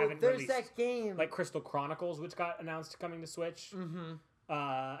that they Oh, haven't there's released. that game. Like Crystal Chronicles, which got announced coming to Switch. Mm-hmm.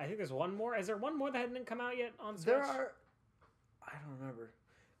 I think there's one more. Is there one more that hadn't come out yet on Switch? There are. I don't remember.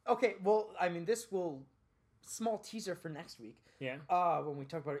 Okay, well, I mean, this will small teaser for next week. Yeah. When we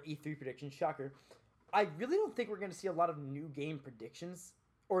talk about our E3 predictions, shocker. I really don't think we're going to see a lot of new game predictions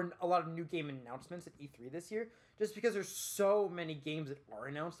or a lot of new game announcements at E3 this year, just because there's so many games that are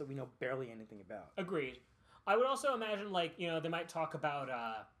announced that we know barely anything about. Agreed. I would also imagine, like, you know, they might talk about,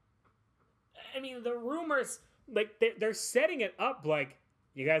 I mean, the rumors, like, they're setting it up like,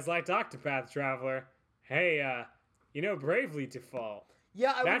 you guys liked Octopath Traveler. Hey, you know Bravely Default.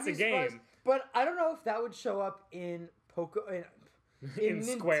 Yeah, That's would a be surprised, game. but I don't know if that would show up in in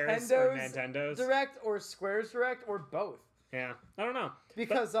Square's or Nintendo's Direct or Square's Direct or both. Yeah, I don't know.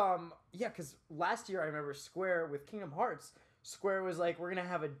 Because because last year I remember Square with Kingdom Hearts. Square was like, we're gonna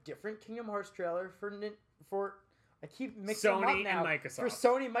have a different Kingdom Hearts trailer for I keep mixing them up Sony now. and Microsoft. For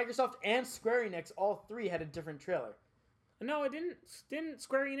Sony, Microsoft, and Square Enix, all three had a different trailer. No, it didn't. Didn't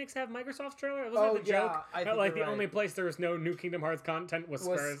Square Enix have Microsoft's trailer? Wasn't that the joke? I That, think like you're the right. only place there was no new Kingdom Hearts content was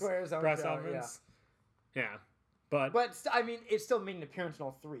Square's own press trailer, conference. Yeah, but I mean, it still made an appearance in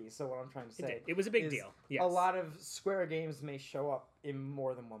all three. So what I'm trying to say, it was a big is deal. Yes. A lot of Square games may show up in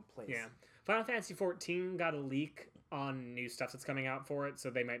more than one place. Yeah. Final Fantasy 14 got a leak on new stuff that's coming out for it, so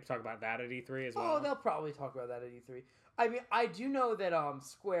they might talk about that at E3 as well. Oh, they'll probably talk about that at E3. I mean, I do know that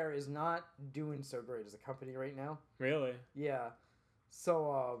Square is not doing so great as a company right now. Really? Yeah.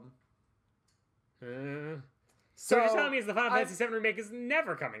 So So what you're telling me is the Final Fantasy VII Remake is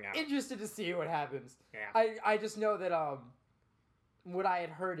never coming out. Interested to see what happens. Yeah. I just know that what I had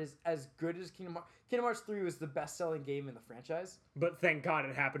heard is as good as Kingdom Hearts 3 was the best-selling game in the franchise. But thank God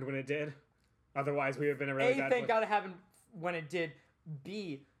it happened when it did. Otherwise, we would have been a really bad Thank God it happened when it did.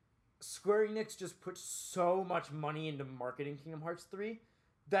 B, Square Enix just put so much money into marketing Kingdom Hearts 3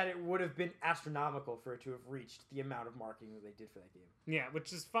 that it would have been astronomical for it to have reached the amount of marketing that they did for that game. Yeah,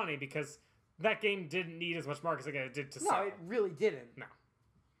 which is funny because that game didn't need as much marketing as it did to sell. No, it really didn't. No.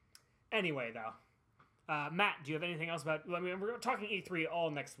 Anyway, though, Matt, do you have anything else about? I mean, we're talking E3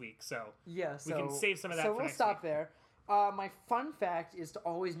 all next week, so yeah, we can save some of that. So for we'll next stop week. there. My fun fact is to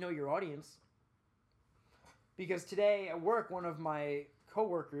always know your audience, because today at work, one of my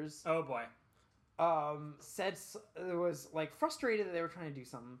coworkers, Oh boy. said it was like frustrated that they were trying to do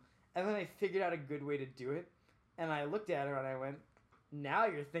something, and then they figured out a good way to do it, and I looked at her and I went, "Now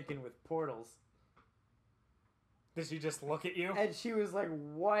you're thinking with portals." Did she just look at you? And she was like,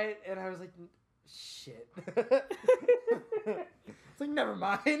 "What?" And I was like, "Shit." It's like, never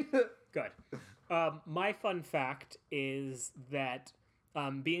mind. Good. My fun fact is that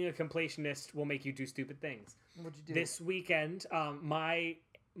being a completionist will make you do stupid things. What'd you do? This weekend, my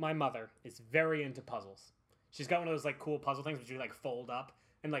mother is very into puzzles. She's got one of those like cool puzzle things which you like fold up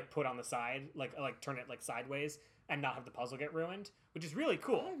and like put on the side, like turn it like sideways and not have the puzzle get ruined, which is really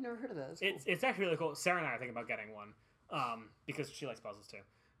cool. I've never heard of that. That's cool. It's actually really cool. Sarah and I are thinking about getting one because she likes puzzles too.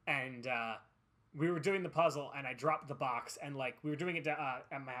 And we were doing the puzzle and I dropped the box and like we were doing it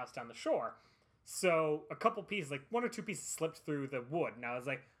at my house down the shore. So a couple pieces, like one or two pieces slipped through the wood. And I was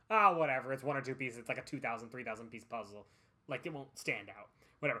like, whatever. It's one or two pieces. It's like a 2,000, 3,000 piece puzzle. Like it won't stand out.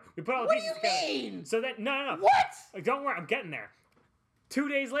 Whatever. We put all the What do pieces you together. mean? So that, no. What? Like, don't worry. I'm getting there. 2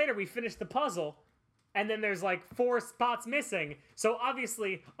 days later, we finished the puzzle. And then there's like 4 spots missing. So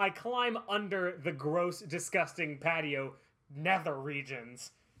obviously, I climb under the gross, disgusting patio nether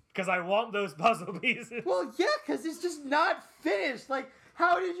regions because I want those puzzle pieces. Well, yeah, because it's just not finished. Like,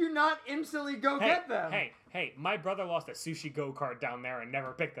 how did you not instantly go get them? Hey, my brother lost a sushi go-kart down there and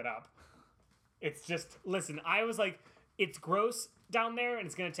never picked it up. It's just, listen, I was like, it's gross down there and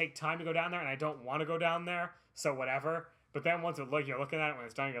it's going to take time to go down there and I don't want to go down there, so whatever. But then once you're looking at it when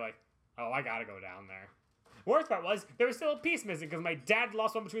it's done, you're like, oh, I gotta go down there. Worst part was, there was still a piece missing because my dad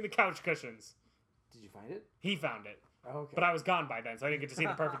lost one between the couch cushions. Did you find it? He found it. Oh, okay. But I was gone by then, so I didn't get to see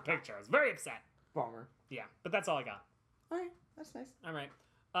the perfect picture. I was very upset. Bummer. Yeah, but that's all I got. All right, that's nice. All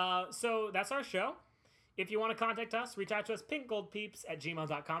right. So that's our show. If you want to contact us, reach out to us,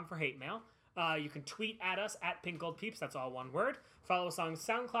 pinkgoldpeeps@gmail.com for hate mail. You can tweet at us at pinkgoldpeeps. That's all one word. Follow us on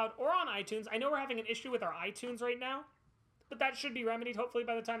SoundCloud or on iTunes. I know we're having an issue with our iTunes right now, but that should be remedied hopefully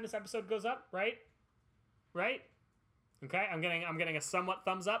by the time this episode goes up, right? Right? Okay, I'm getting a somewhat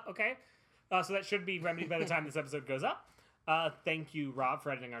thumbs up, okay? So that should be remedied by the time this episode goes up. Thank you, Rob,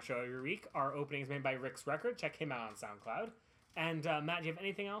 for editing our show every week. Our opening is made by Rick's Record. Check him out on SoundCloud. And Matt, do you have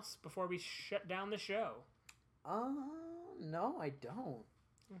anything else before we shut down the show? No, I don't.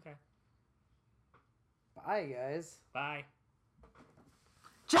 Okay. Bye, guys. Bye.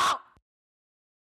 Ciao!